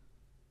given.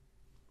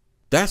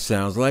 That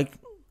sounds like,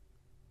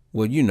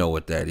 well, you know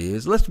what that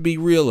is. Let's be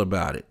real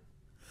about it.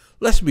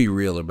 Let's be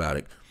real about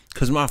it.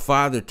 Because my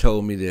father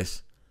told me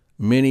this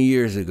many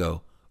years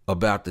ago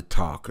about the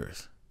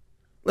talkers.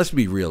 Let's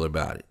be real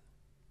about it.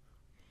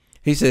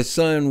 He said,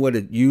 son, what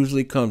it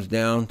usually comes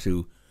down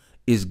to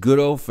is good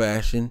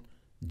old-fashioned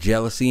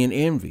jealousy and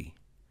envy.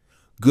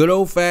 Good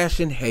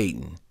old-fashioned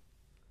hating.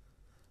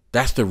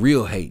 That's the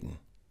real hating.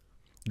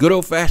 Good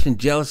old-fashioned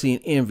jealousy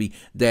and envy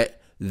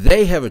that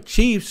they have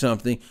achieved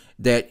something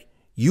that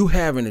you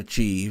haven't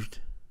achieved,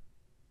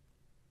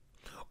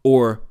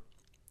 or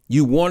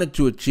you wanted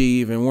to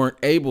achieve and weren't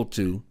able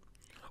to,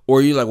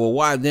 or you're like, well,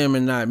 why them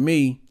and not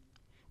me?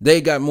 They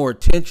got more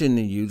attention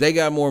than you. They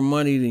got more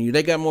money than you.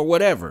 They got more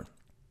whatever.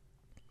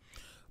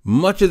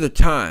 Much of the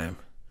time,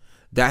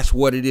 that's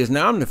what it is.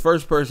 Now, I'm the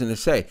first person to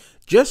say,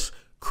 just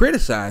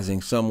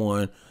criticizing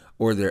someone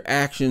or their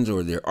actions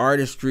or their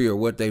artistry or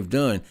what they've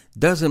done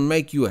doesn't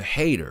make you a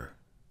hater.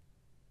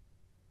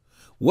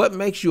 What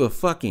makes you a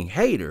fucking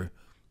hater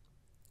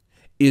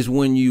is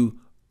when you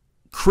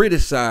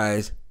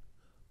criticize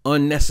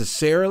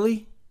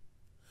unnecessarily,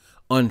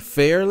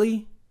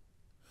 unfairly,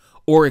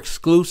 or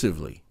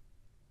exclusively.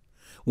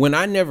 When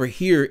I never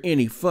hear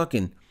any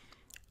fucking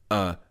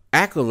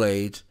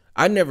accolades,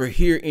 I never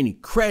hear any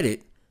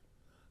credit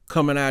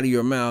coming out of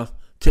your mouth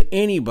to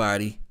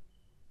anybody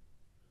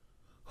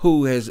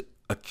who has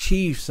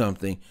achieved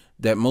something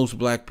that most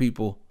black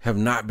people have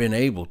not been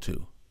able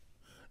to,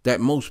 that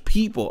most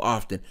people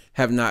often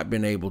have not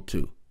been able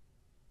to.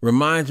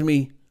 Reminds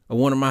me of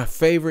one of my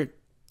favorite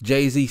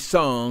Jay-Z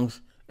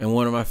songs and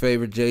one of my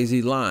favorite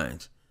Jay-Z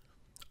lines,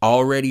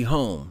 Already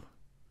Home,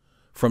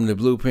 from the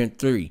Blueprint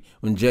 3,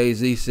 when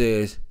Jay-Z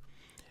says,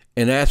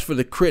 and as for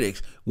the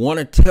critics, want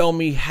to tell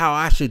me how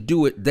I should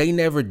do it, they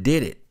never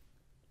did it.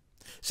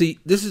 See,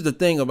 this is the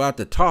thing about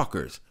the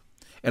talkers,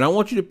 and I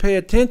want you to pay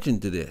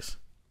attention to this.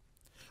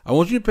 I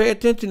want you to pay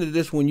attention to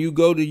this when you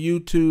go to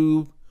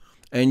YouTube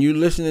and you're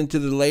listening to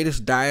the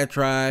latest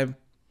diatribe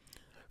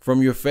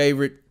from your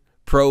favorite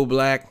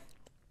pro-black,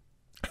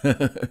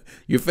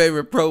 your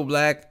favorite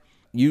pro-black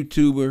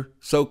YouTuber,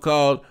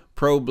 so-called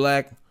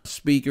pro-black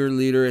speaker,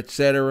 leader,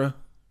 etc.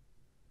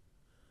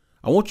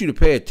 I want you to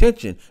pay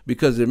attention,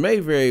 because it may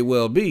very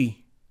well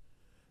be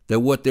that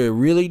what they're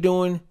really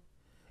doing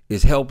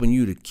is helping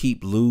you to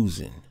keep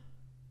losing.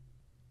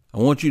 I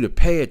want you to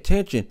pay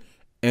attention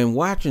and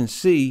watch and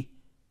see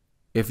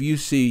if you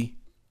see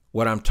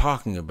what I'm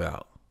talking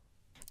about.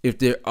 If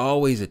they're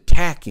always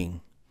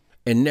attacking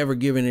and never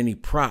giving any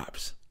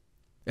props.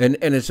 And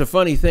it's a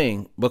funny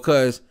thing,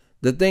 because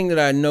the thing that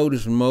I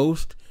notice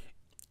most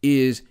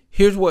is,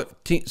 here's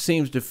what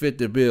seems to fit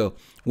the bill.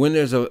 When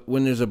there's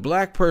a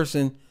black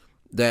person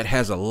that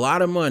has a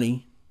lot of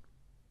money,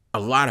 a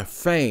lot of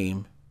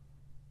fame,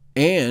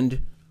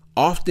 and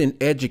often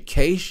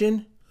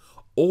education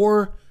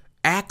or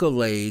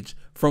accolades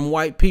from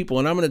white people.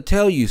 And I'm going to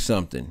tell you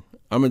something.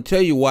 I'm going to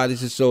tell you why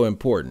this is so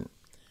important,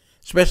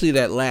 especially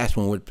that last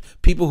one with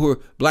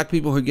black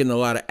people who are getting a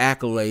lot of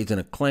accolades and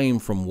acclaim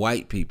from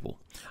white people.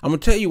 I'm going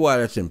to tell you why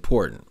that's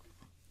important,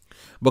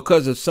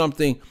 because of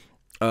something,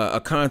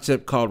 a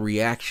concept called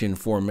reaction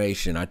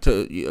formation. A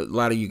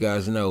lot of you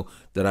guys know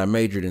that I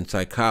majored in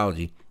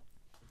psychology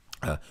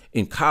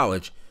in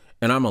college,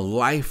 and I'm a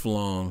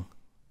lifelong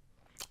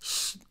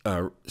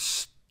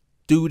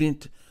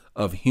student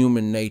of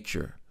human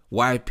nature,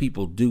 why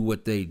people do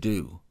what they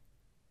do.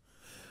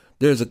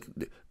 There's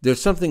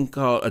something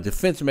called a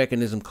defense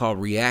mechanism called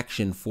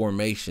reaction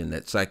formation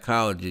that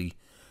psychology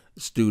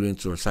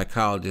students or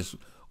psychologists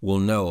will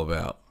know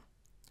about.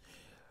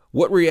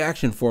 What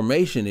reaction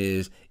formation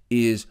is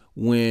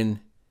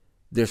when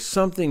there's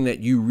something that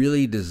you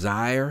really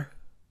desire,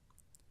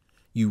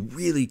 you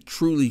really,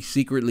 truly,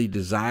 secretly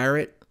desire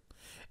it,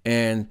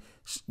 and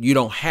you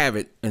don't have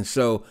it, and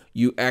so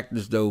you act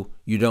as though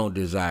you don't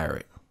desire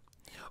it.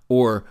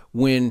 Or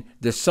when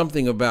there's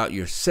something about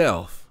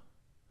yourself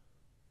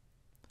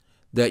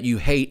that you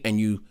hate and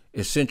you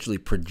essentially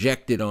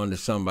project it onto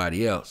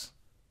somebody else.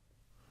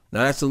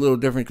 Now that's a little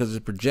different because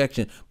it's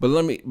projection,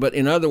 but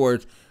in other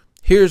words,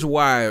 here's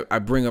why I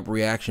bring up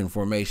reaction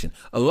formation.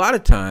 A lot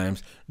of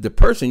times, the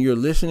person you're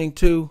listening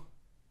to,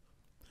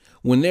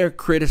 when they're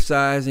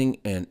criticizing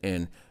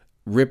and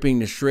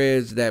ripping to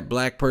shreds that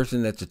black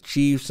person that's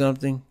achieved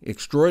something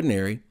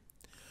extraordinary,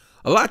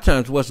 a lot of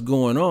times what's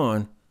going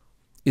on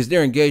is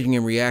they're engaging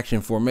in reaction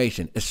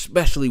formation,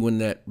 especially when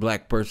that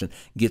black person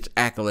gets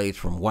accolades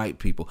from white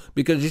people.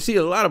 Because you see,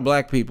 a lot of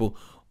black people,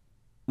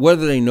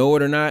 whether they know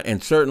it or not,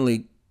 and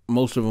certainly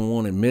most of them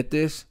won't admit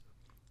this,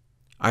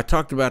 I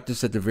talked about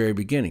this at the very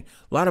beginning.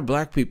 A lot of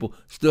black people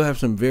still have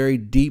some very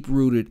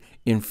deep-rooted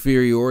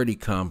inferiority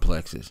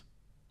complexes,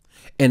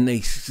 and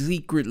they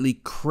secretly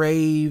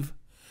crave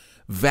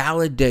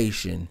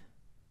validation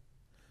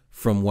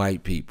from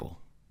white people.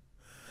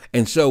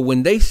 And so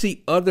when they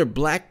see other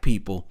black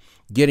people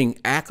getting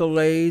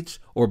accolades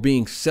or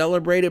being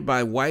celebrated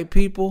by white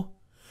people,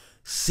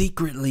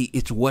 secretly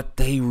it's what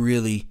they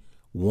really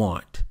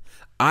want.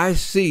 I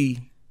see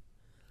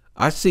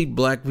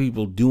black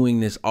people doing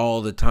this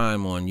all the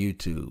time on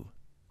YouTube.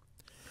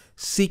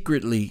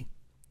 Secretly,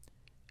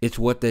 it's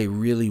what they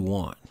really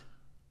want.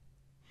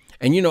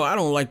 And you know, I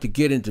don't like to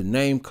get into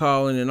name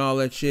calling and all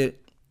that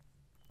shit.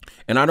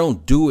 And I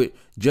don't do it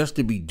just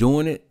to be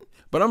doing it,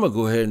 but I'm going to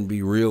go ahead and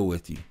be real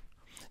with you.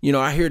 You know,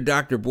 I hear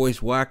Dr.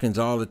 Boyce Watkins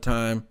all the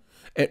time.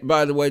 And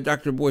by the way,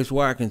 Dr. Boyce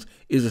Watkins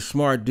is a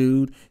smart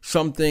dude.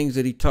 Some things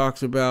that he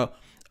talks about,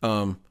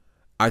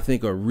 I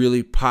think are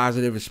really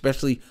positive,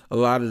 especially a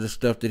lot of the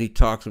stuff that he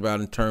talks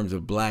about in terms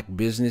of black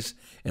business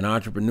and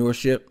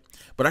entrepreneurship.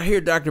 But I hear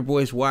Dr.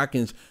 Boyce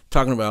Watkins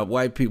talking about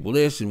white people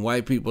this and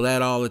white people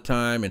that all the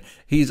time. And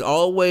he's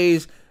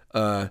always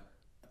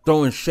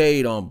throwing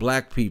shade on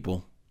black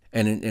people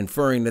and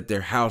inferring that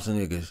they're house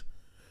niggas.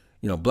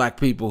 You know, black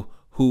people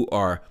who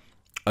are,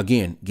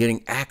 again, getting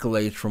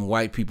accolades from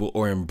white people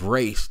or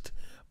embraced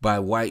by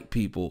white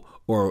people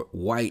or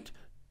white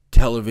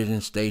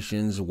television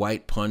stations,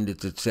 white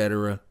pundits,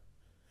 etc.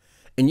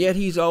 And yet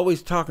he's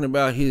always talking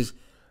about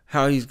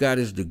how he's got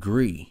his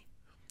degree.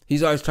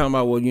 He's always talking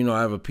about, well, you know,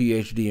 I have a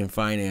PhD in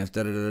finance,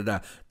 da da da da.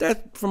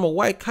 That's from a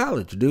white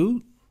college,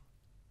 dude.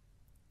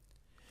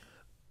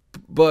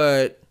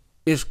 But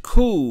it's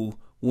cool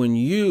when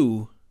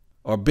you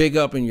are big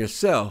up in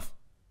yourself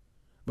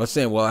by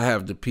saying, well, I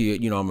have I'm a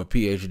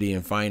PhD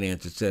in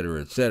finance,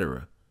 etc.,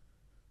 etc.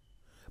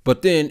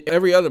 But then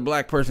every other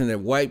black person that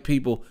white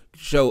people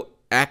show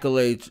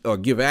accolades or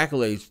give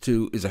accolades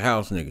to is a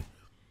house nigga.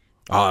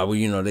 Oh, well,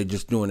 you know, they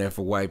just doing that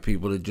for white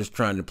people. They're just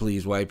trying to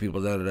please white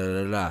people, da da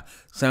da da da.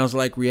 Sounds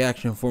like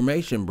reaction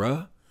formation,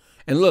 bruh.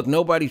 And look,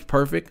 nobody's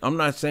perfect. I'm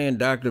not saying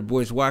Dr.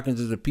 Boyce Watkins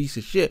is a piece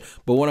of shit.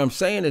 But what I'm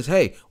saying is,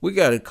 hey, we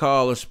got to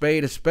call a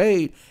spade,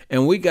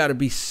 and we got to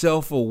be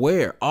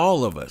self-aware,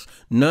 all of us.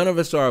 None of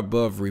us are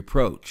above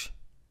reproach.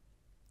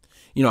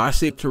 You know, I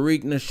see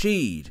Tariq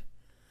Nasheed.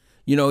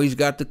 You know, he's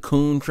got the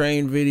Coon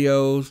Train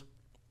videos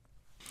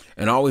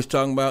and always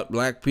talking about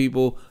black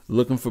people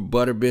looking for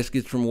butter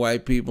biscuits from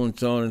white people and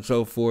so on and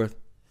so forth.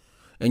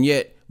 And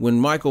yet, when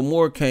Michael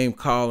Moore came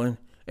calling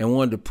and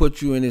wanted to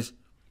put you in his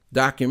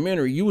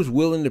documentary, you was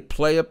willing to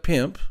play a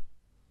pimp,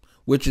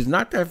 which is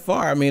not that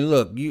far. I mean,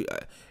 look,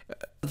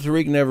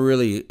 Tariq never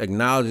really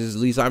acknowledges,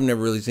 at least I've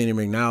never really seen him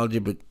acknowledge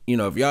it, but, you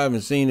know, if y'all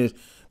haven't seen this,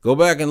 go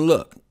back and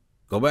look.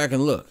 Go back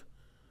and look.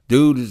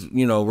 Dude is,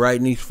 you know,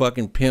 writing these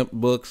fucking pimp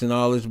books and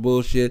all this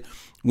bullshit.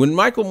 When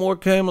Michael Moore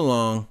came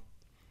along,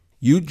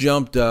 you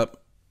jumped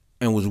up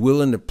and was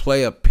willing to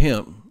play a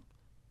pimp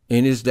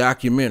in his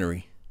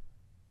documentary.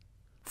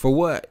 For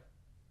what?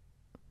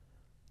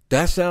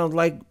 That sounds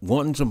like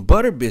wanting some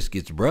butter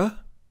biscuits, bruh.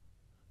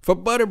 For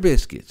butter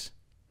biscuits.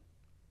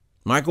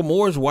 Michael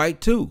Moore's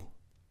white too.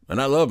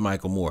 And I love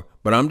Michael Moore.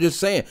 But I'm just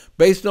saying,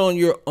 based on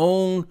your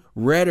own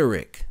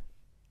rhetoric,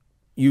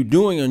 you're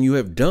doing and you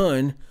have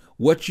done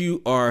what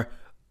you are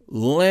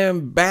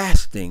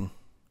lambasting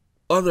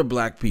other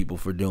black people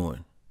for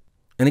doing.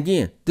 And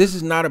again, this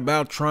is not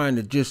about trying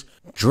to just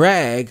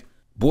drag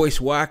Boyce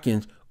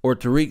Watkins or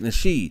Tariq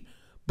Nasheed.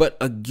 But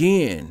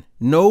again,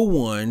 no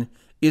one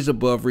is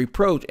above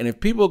reproach. And if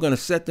people are going to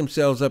set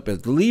themselves up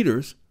as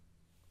leaders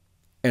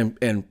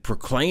and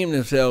proclaim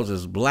themselves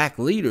as black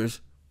leaders,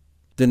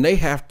 then they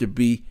have to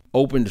be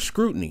open to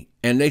scrutiny.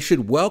 And they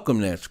should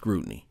welcome that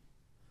scrutiny.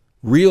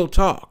 Real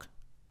talk.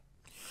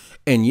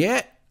 And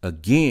yet,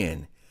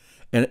 again,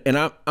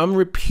 and I'm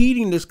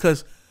repeating this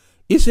because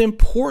it's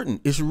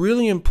important. It's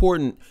really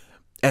important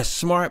as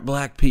smart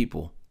black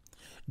people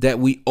that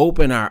we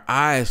open our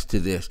eyes to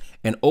this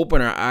and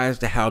open our eyes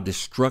to how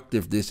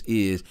destructive this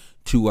is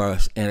to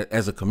us and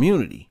as a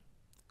community.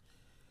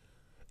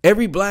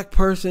 Every black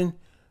person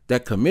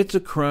that commits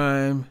a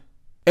crime,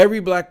 every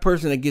black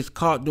person that gets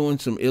caught doing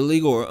some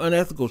illegal or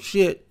unethical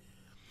shit,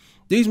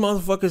 these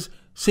motherfuckers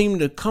seem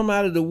to come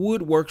out of the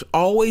woodworks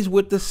always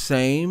with the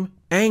same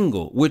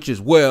angle, which is,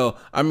 well,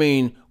 I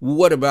mean,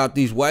 what about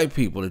these white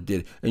people that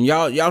did it? And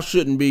y'all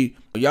shouldn't be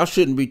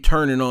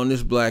turning on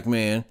this black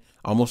man.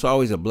 Almost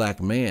always a black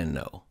man,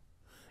 though.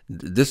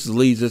 This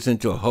leads us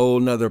into a whole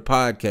nother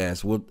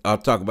podcast. I'll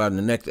talk about in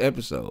the next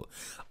episode.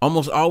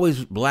 Almost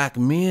always black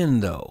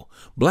men, though.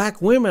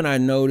 Black women, I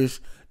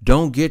notice,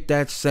 don't get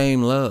that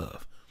same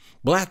love.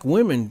 Black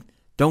women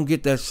don't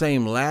get that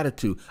same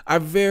latitude. I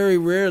very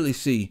rarely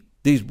see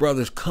these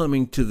brothers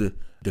coming to the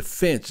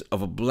defense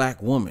of a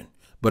black woman.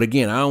 But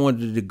again, I don't want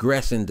to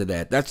digress into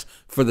that. That's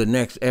for the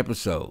next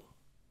episode.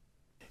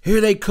 Here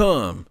they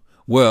come.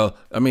 Well,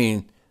 I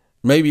mean,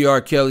 maybe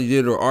RKelly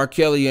did, or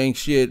RKelly ain't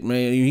shit,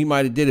 man. He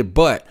might have did it,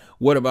 but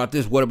what about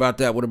this? What about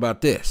that? What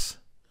about this?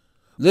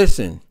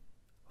 Listen,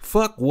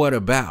 fuck what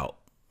about.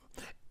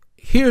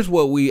 Here's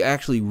what we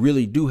actually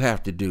really do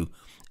have to do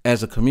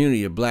as a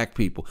community of black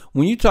people.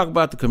 When you talk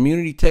about the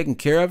community taking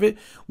care of it,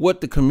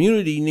 what the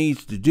community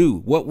needs to do,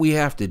 what we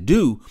have to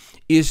do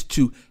is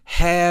to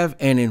have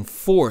and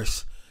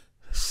enforce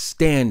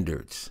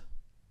standards,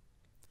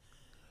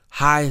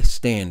 high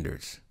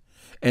standards.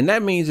 And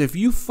that means if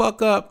you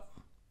fuck up,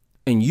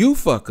 and you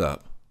fuck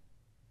up,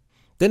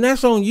 then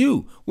that's on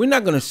you. We're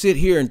not going to sit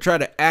here and try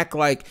to act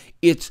like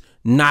it's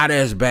not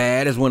as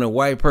bad as when a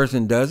white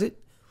person does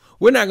it.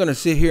 We're not going to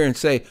sit here and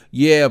say,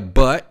 yeah,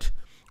 but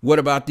what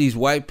about these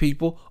white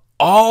people?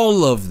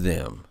 All of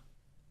them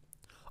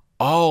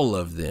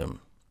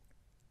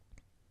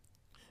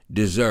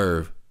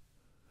deserve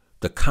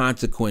the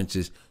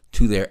consequences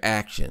to their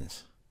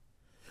actions.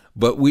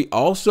 But we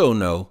also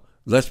know,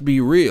 let's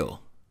be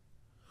real,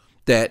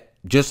 that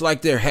just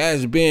like there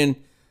has been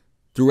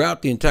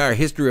throughout the entire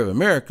history of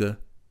America,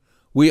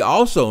 we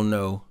also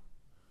know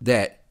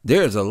that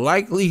there's a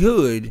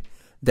likelihood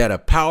that a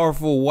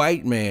powerful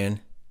white man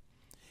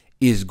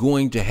is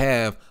going to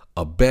have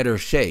a better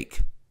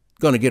shake,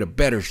 going to get a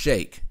better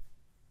shake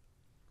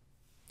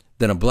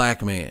than a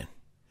black man.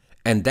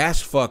 And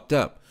that's fucked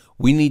up.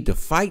 We need to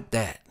fight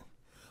that.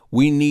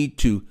 We need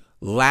to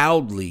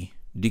loudly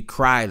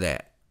decry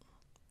that.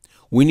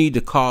 We need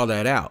to call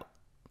that out.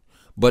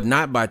 But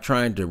not by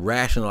trying to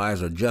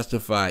rationalize or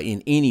justify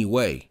in any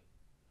way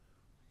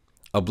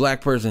a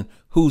black person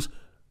who's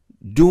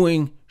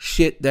doing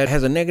shit that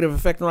has a negative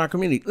effect on our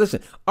community.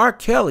 Listen,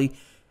 RKelly,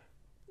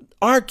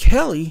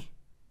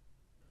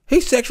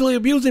 he's sexually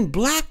abusing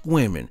black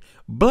women,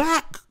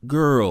 black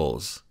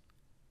girls.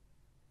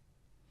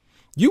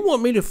 You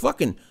want me to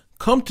fucking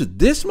come to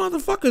this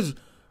motherfucker's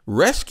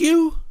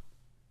rescue?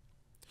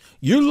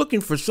 You're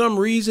looking for some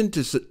reason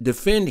to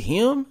defend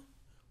him?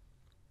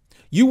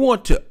 You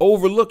want to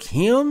overlook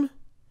him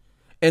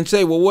and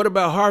say, well, what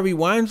about Harvey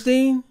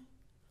Weinstein?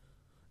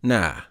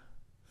 Nah.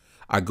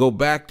 I go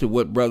back to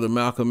what Brother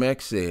Malcolm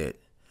X said.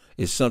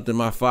 It's something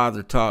my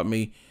father taught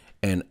me,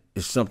 and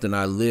it's something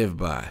I live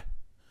by.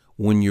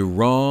 When you're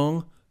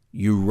wrong,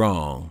 you're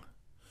wrong.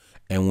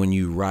 And when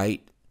you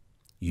right,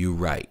 you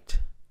right.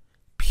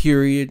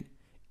 Period.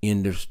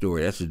 End of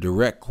story. That's a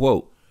direct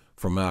quote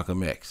from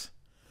Malcolm X.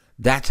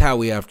 That's how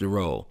we have to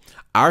roll.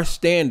 Our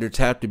standards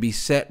have to be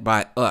set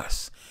by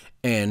us.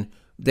 And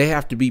they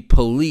have to be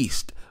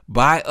policed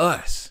by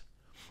us.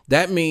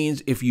 That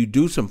means if you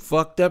do some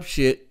fucked up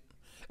shit,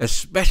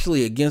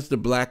 especially against the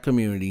black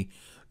community,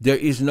 there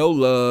is no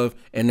love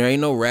and there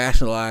ain't no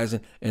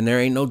rationalizing and there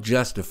ain't no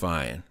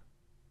justifying.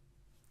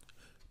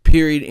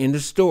 Period. End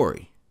of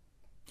story.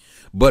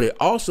 But it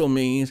also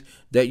means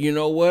that, you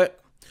know what?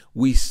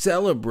 We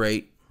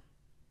celebrate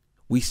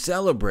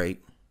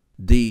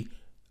the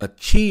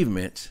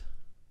achievements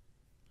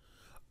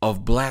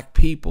of black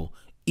people.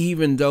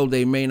 Even though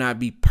they may not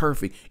be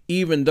perfect,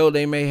 even though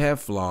they may have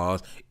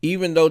flaws,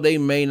 even though they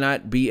may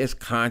not be as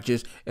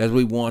conscious as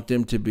we want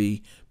them to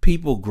be,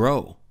 people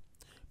grow.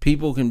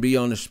 People can be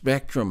on the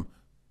spectrum,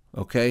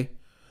 okay?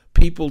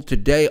 People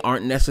today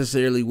aren't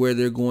necessarily where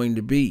they're going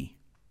to be.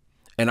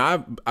 And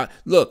I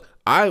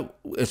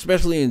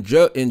especially in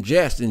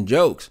jest and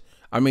jokes,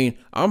 I mean,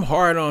 I'm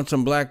hard on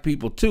some black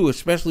people too,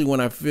 especially when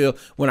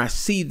I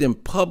see them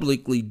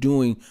publicly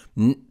doing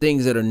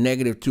things that are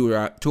negative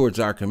towards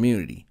our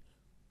community.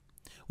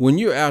 When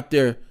you're out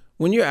there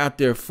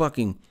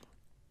fucking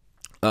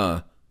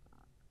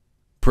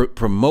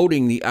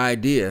promoting the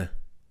idea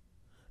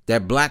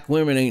that black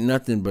women ain't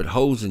nothing but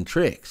hoes and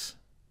tricks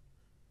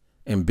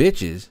and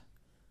bitches,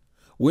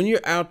 when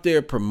you're out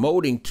there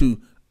promoting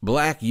to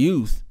black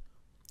youth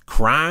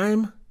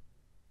crime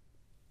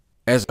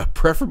as a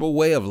preferable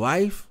way of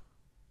life,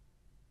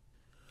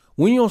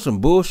 when you're on some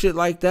bullshit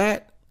like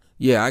that,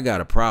 yeah, I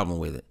got a problem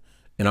with it.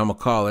 And I'm going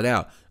to call it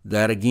out.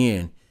 That,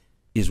 again,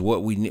 is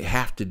what we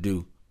have to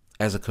do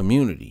as a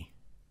community.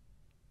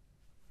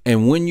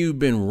 And when you've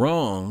been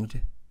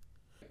wronged,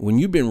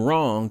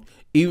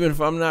 even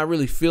if I'm not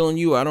really feeling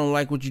you, I don't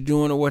like what you're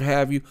doing or what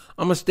have you,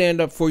 I'm going to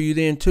stand up for you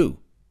then too.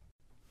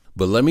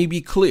 But let me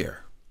be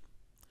clear.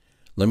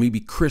 Let me be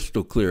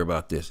crystal clear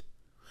about this.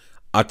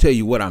 I'll tell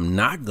you what I'm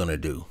not going to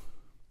do.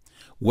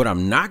 What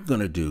I'm not going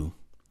to do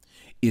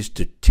is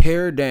to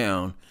tear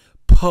down,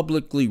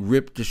 publicly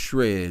rip to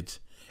shreds,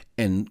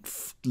 and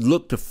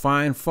look to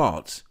find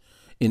faults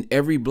in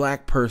every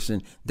black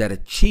person that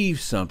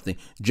achieves something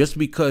just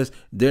because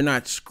they're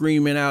not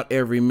screaming out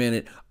every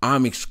minute,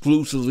 I'm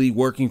exclusively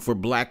working for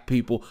black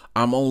people,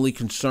 I'm only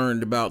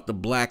concerned about the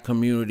black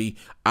community,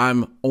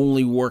 I'm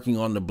only working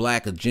on the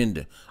black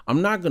agenda.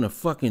 I'm not going to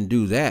fucking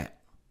do that.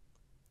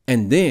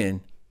 And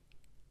then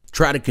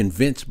try to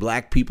convince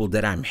black people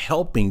that I'm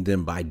helping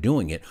them by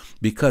doing it,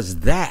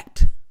 because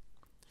that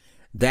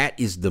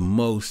is the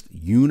most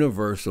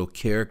universal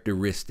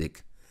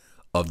characteristic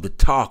of the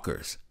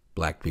talkers,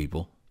 black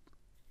people.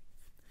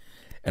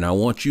 And I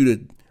want you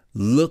to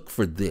look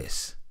for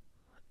this.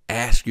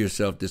 Ask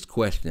yourself this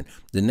question.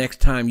 The next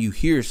time you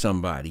hear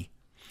somebody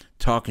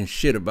talking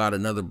shit about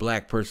another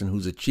black person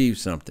who's achieved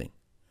something,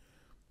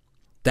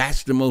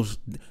 that's the most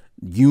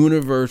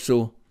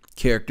universal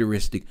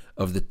characteristic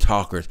of the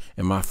talkers.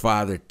 And my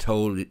father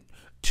told it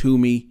to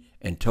me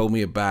and told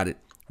me about it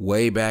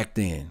way back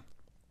then.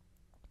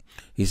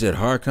 He said,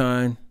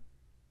 Harkine,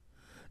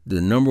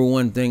 the number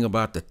one thing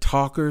about the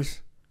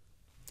talkers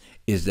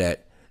is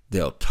that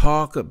they'll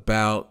talk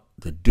about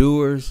the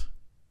doers,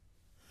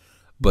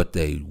 but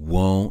they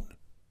won't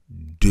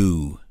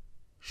do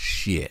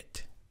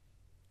shit.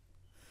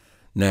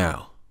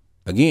 Now,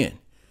 again,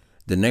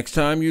 the next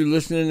time you're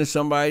listening to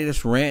somebody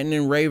that's ranting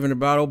and raving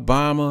about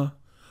Obama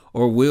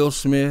or Will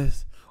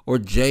Smith or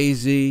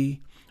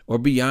Jay-Z or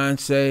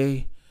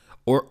Beyonce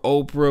or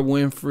Oprah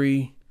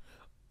Winfrey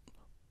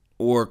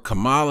or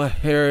Kamala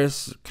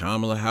Harris,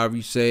 Kamala, however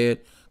you say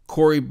it,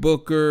 Cory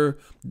Booker,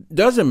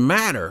 doesn't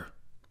matter.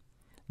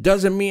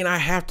 Doesn't mean I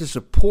have to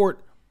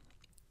support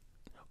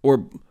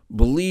or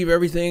believe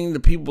everything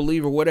the people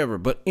believe or whatever.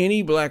 But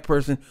any black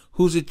person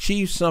who's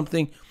achieved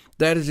something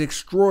that is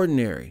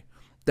extraordinary,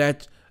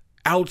 that's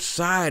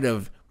outside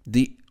of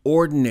the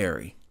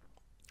ordinary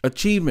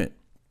achievement,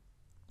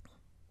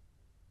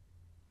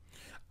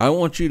 I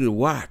want you to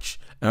watch,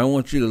 and I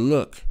want you to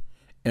look,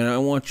 and I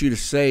want you to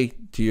say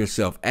to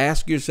yourself,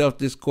 ask yourself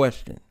this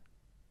question.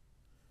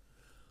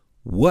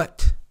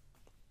 What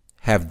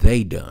have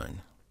they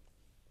done?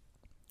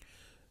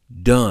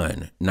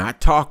 Done,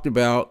 not talked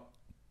about.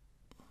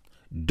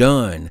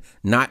 Done,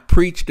 not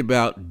preached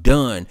about.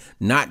 Done,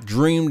 not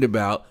dreamed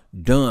about.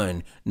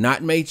 Done,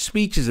 not made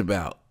speeches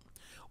about.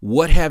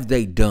 What have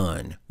they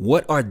done?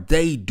 What are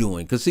they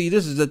doing? Because see,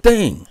 this is the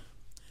thing.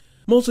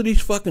 Most of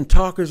these fucking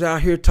talkers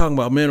out here talking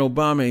about, man,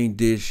 Obama ain't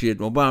did shit.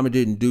 Obama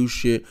didn't do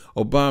shit.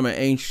 Obama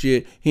ain't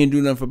shit. He didn't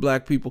do nothing for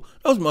black people.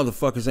 Those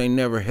motherfuckers ain't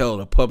never held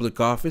a public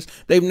office.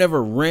 They've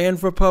never ran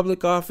for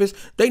public office.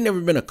 They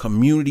never been a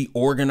community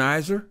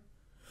organizer.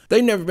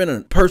 They never been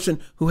a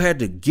person who had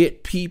to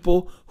get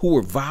people who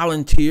were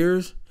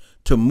volunteers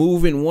to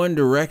move in one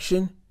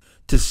direction,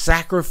 to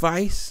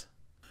sacrifice.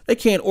 They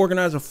can't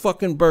organize a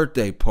fucking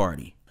birthday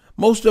party.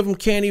 Most of them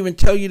can't even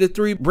tell you the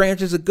 3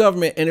 branches of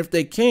government. And if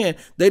they can,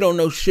 they don't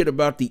know shit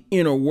about the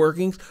inner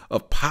workings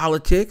of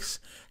politics,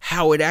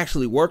 how it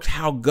actually works,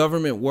 how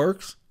government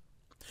works.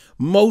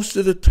 Most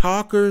of the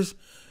talkers,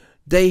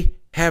 they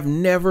have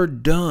never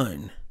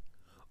done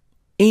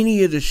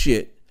any of the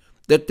shit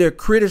that they're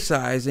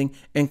criticizing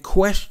and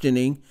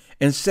questioning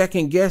and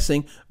second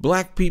guessing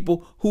black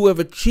people who have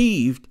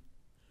achieved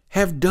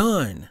have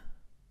done.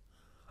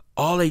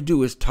 All they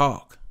do is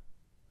talk.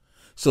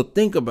 So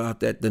think about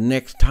that the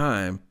next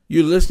time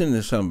you're listening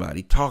to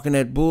somebody talking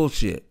that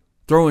bullshit,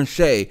 throwing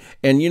shade.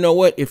 And you know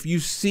what? If you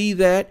see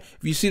that,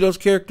 if you see those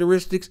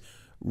characteristics,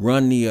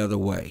 run the other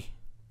way.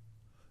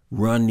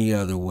 Run the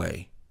other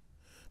way.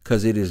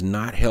 Because it is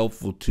not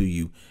helpful to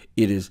you.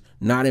 It is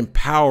not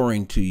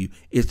empowering to you.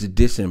 It's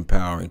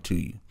disempowering to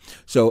you.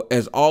 So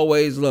as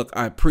always, look,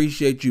 I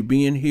appreciate you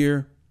being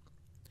here.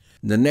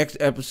 The next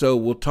episode,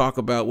 we'll talk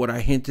about what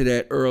I hinted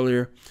at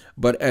earlier.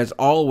 But as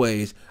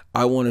always,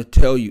 I want to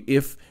tell you,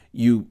 if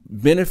you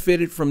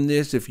benefited from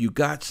this, if you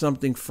got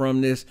something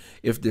from this,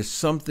 if there's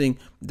something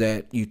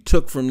that you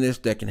took from this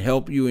that can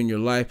help you in your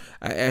life,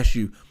 I ask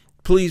you,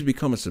 Please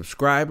become a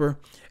subscriber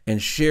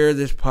and share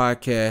this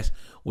podcast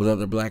with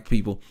other black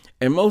people.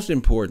 And most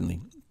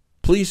importantly,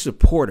 please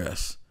support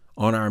us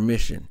on our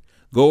mission.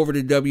 Go over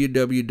to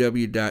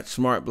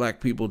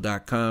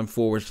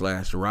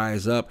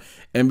www.smartblackpeople.com/rise up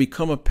and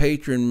become a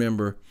patron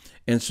member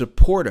and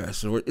support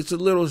us. It's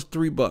as little as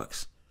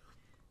 $3.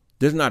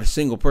 There's not a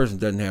single person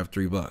that doesn't have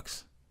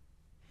 $3.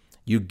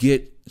 You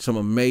get some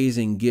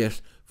amazing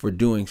gifts for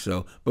doing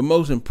so. But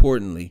most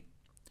importantly,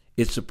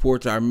 it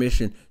supports our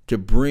mission to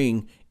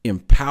bring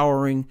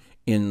empowering,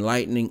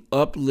 enlightening,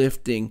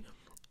 uplifting,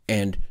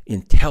 and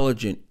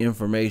intelligent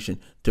information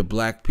to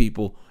black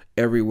people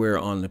everywhere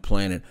on the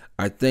planet.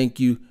 I thank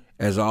you,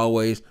 as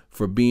always,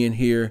 for being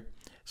here.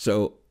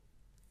 So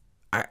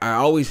I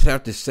always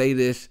have to say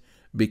this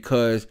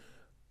because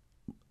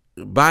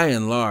by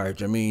and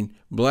large, I mean,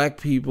 black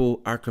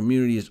people, our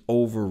community is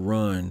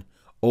overrun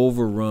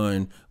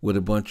with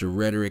a bunch of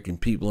rhetoric and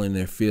people in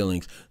their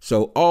feelings.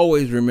 So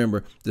always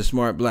remember the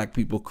Smart Black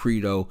People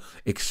credo: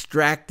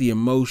 extract the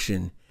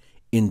emotion,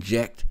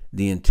 inject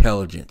the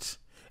intelligence.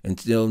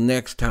 Until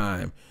next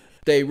time,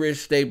 stay rich,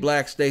 stay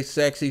black, stay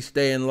sexy,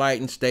 stay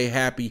enlightened, stay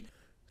happy,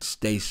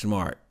 stay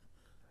smart.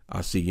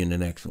 I'll see you in the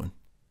next one.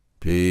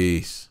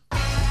 Peace.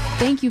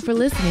 Thank you for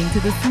listening to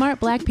the Smart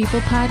Black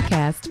People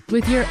podcast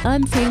with your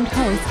untamed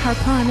host,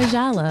 Harkan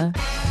Ajala.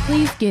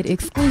 Please get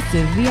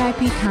exclusive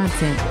VIP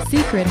content,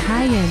 secret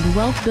high-end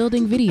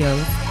wealth-building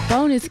videos,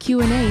 bonus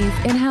Q&As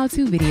and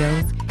how-to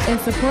videos, and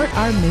support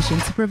our mission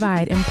to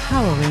provide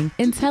empowering,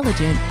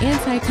 intelligent,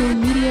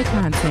 anti-coon media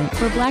content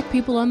for black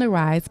people on the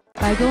rise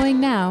by going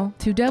now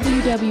to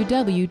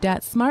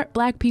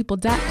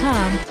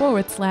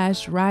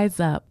www.smartblackpeople.com/rise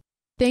up.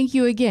 Thank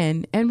you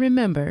again, and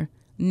remember,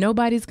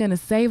 nobody's gonna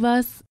save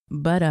us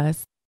but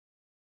us.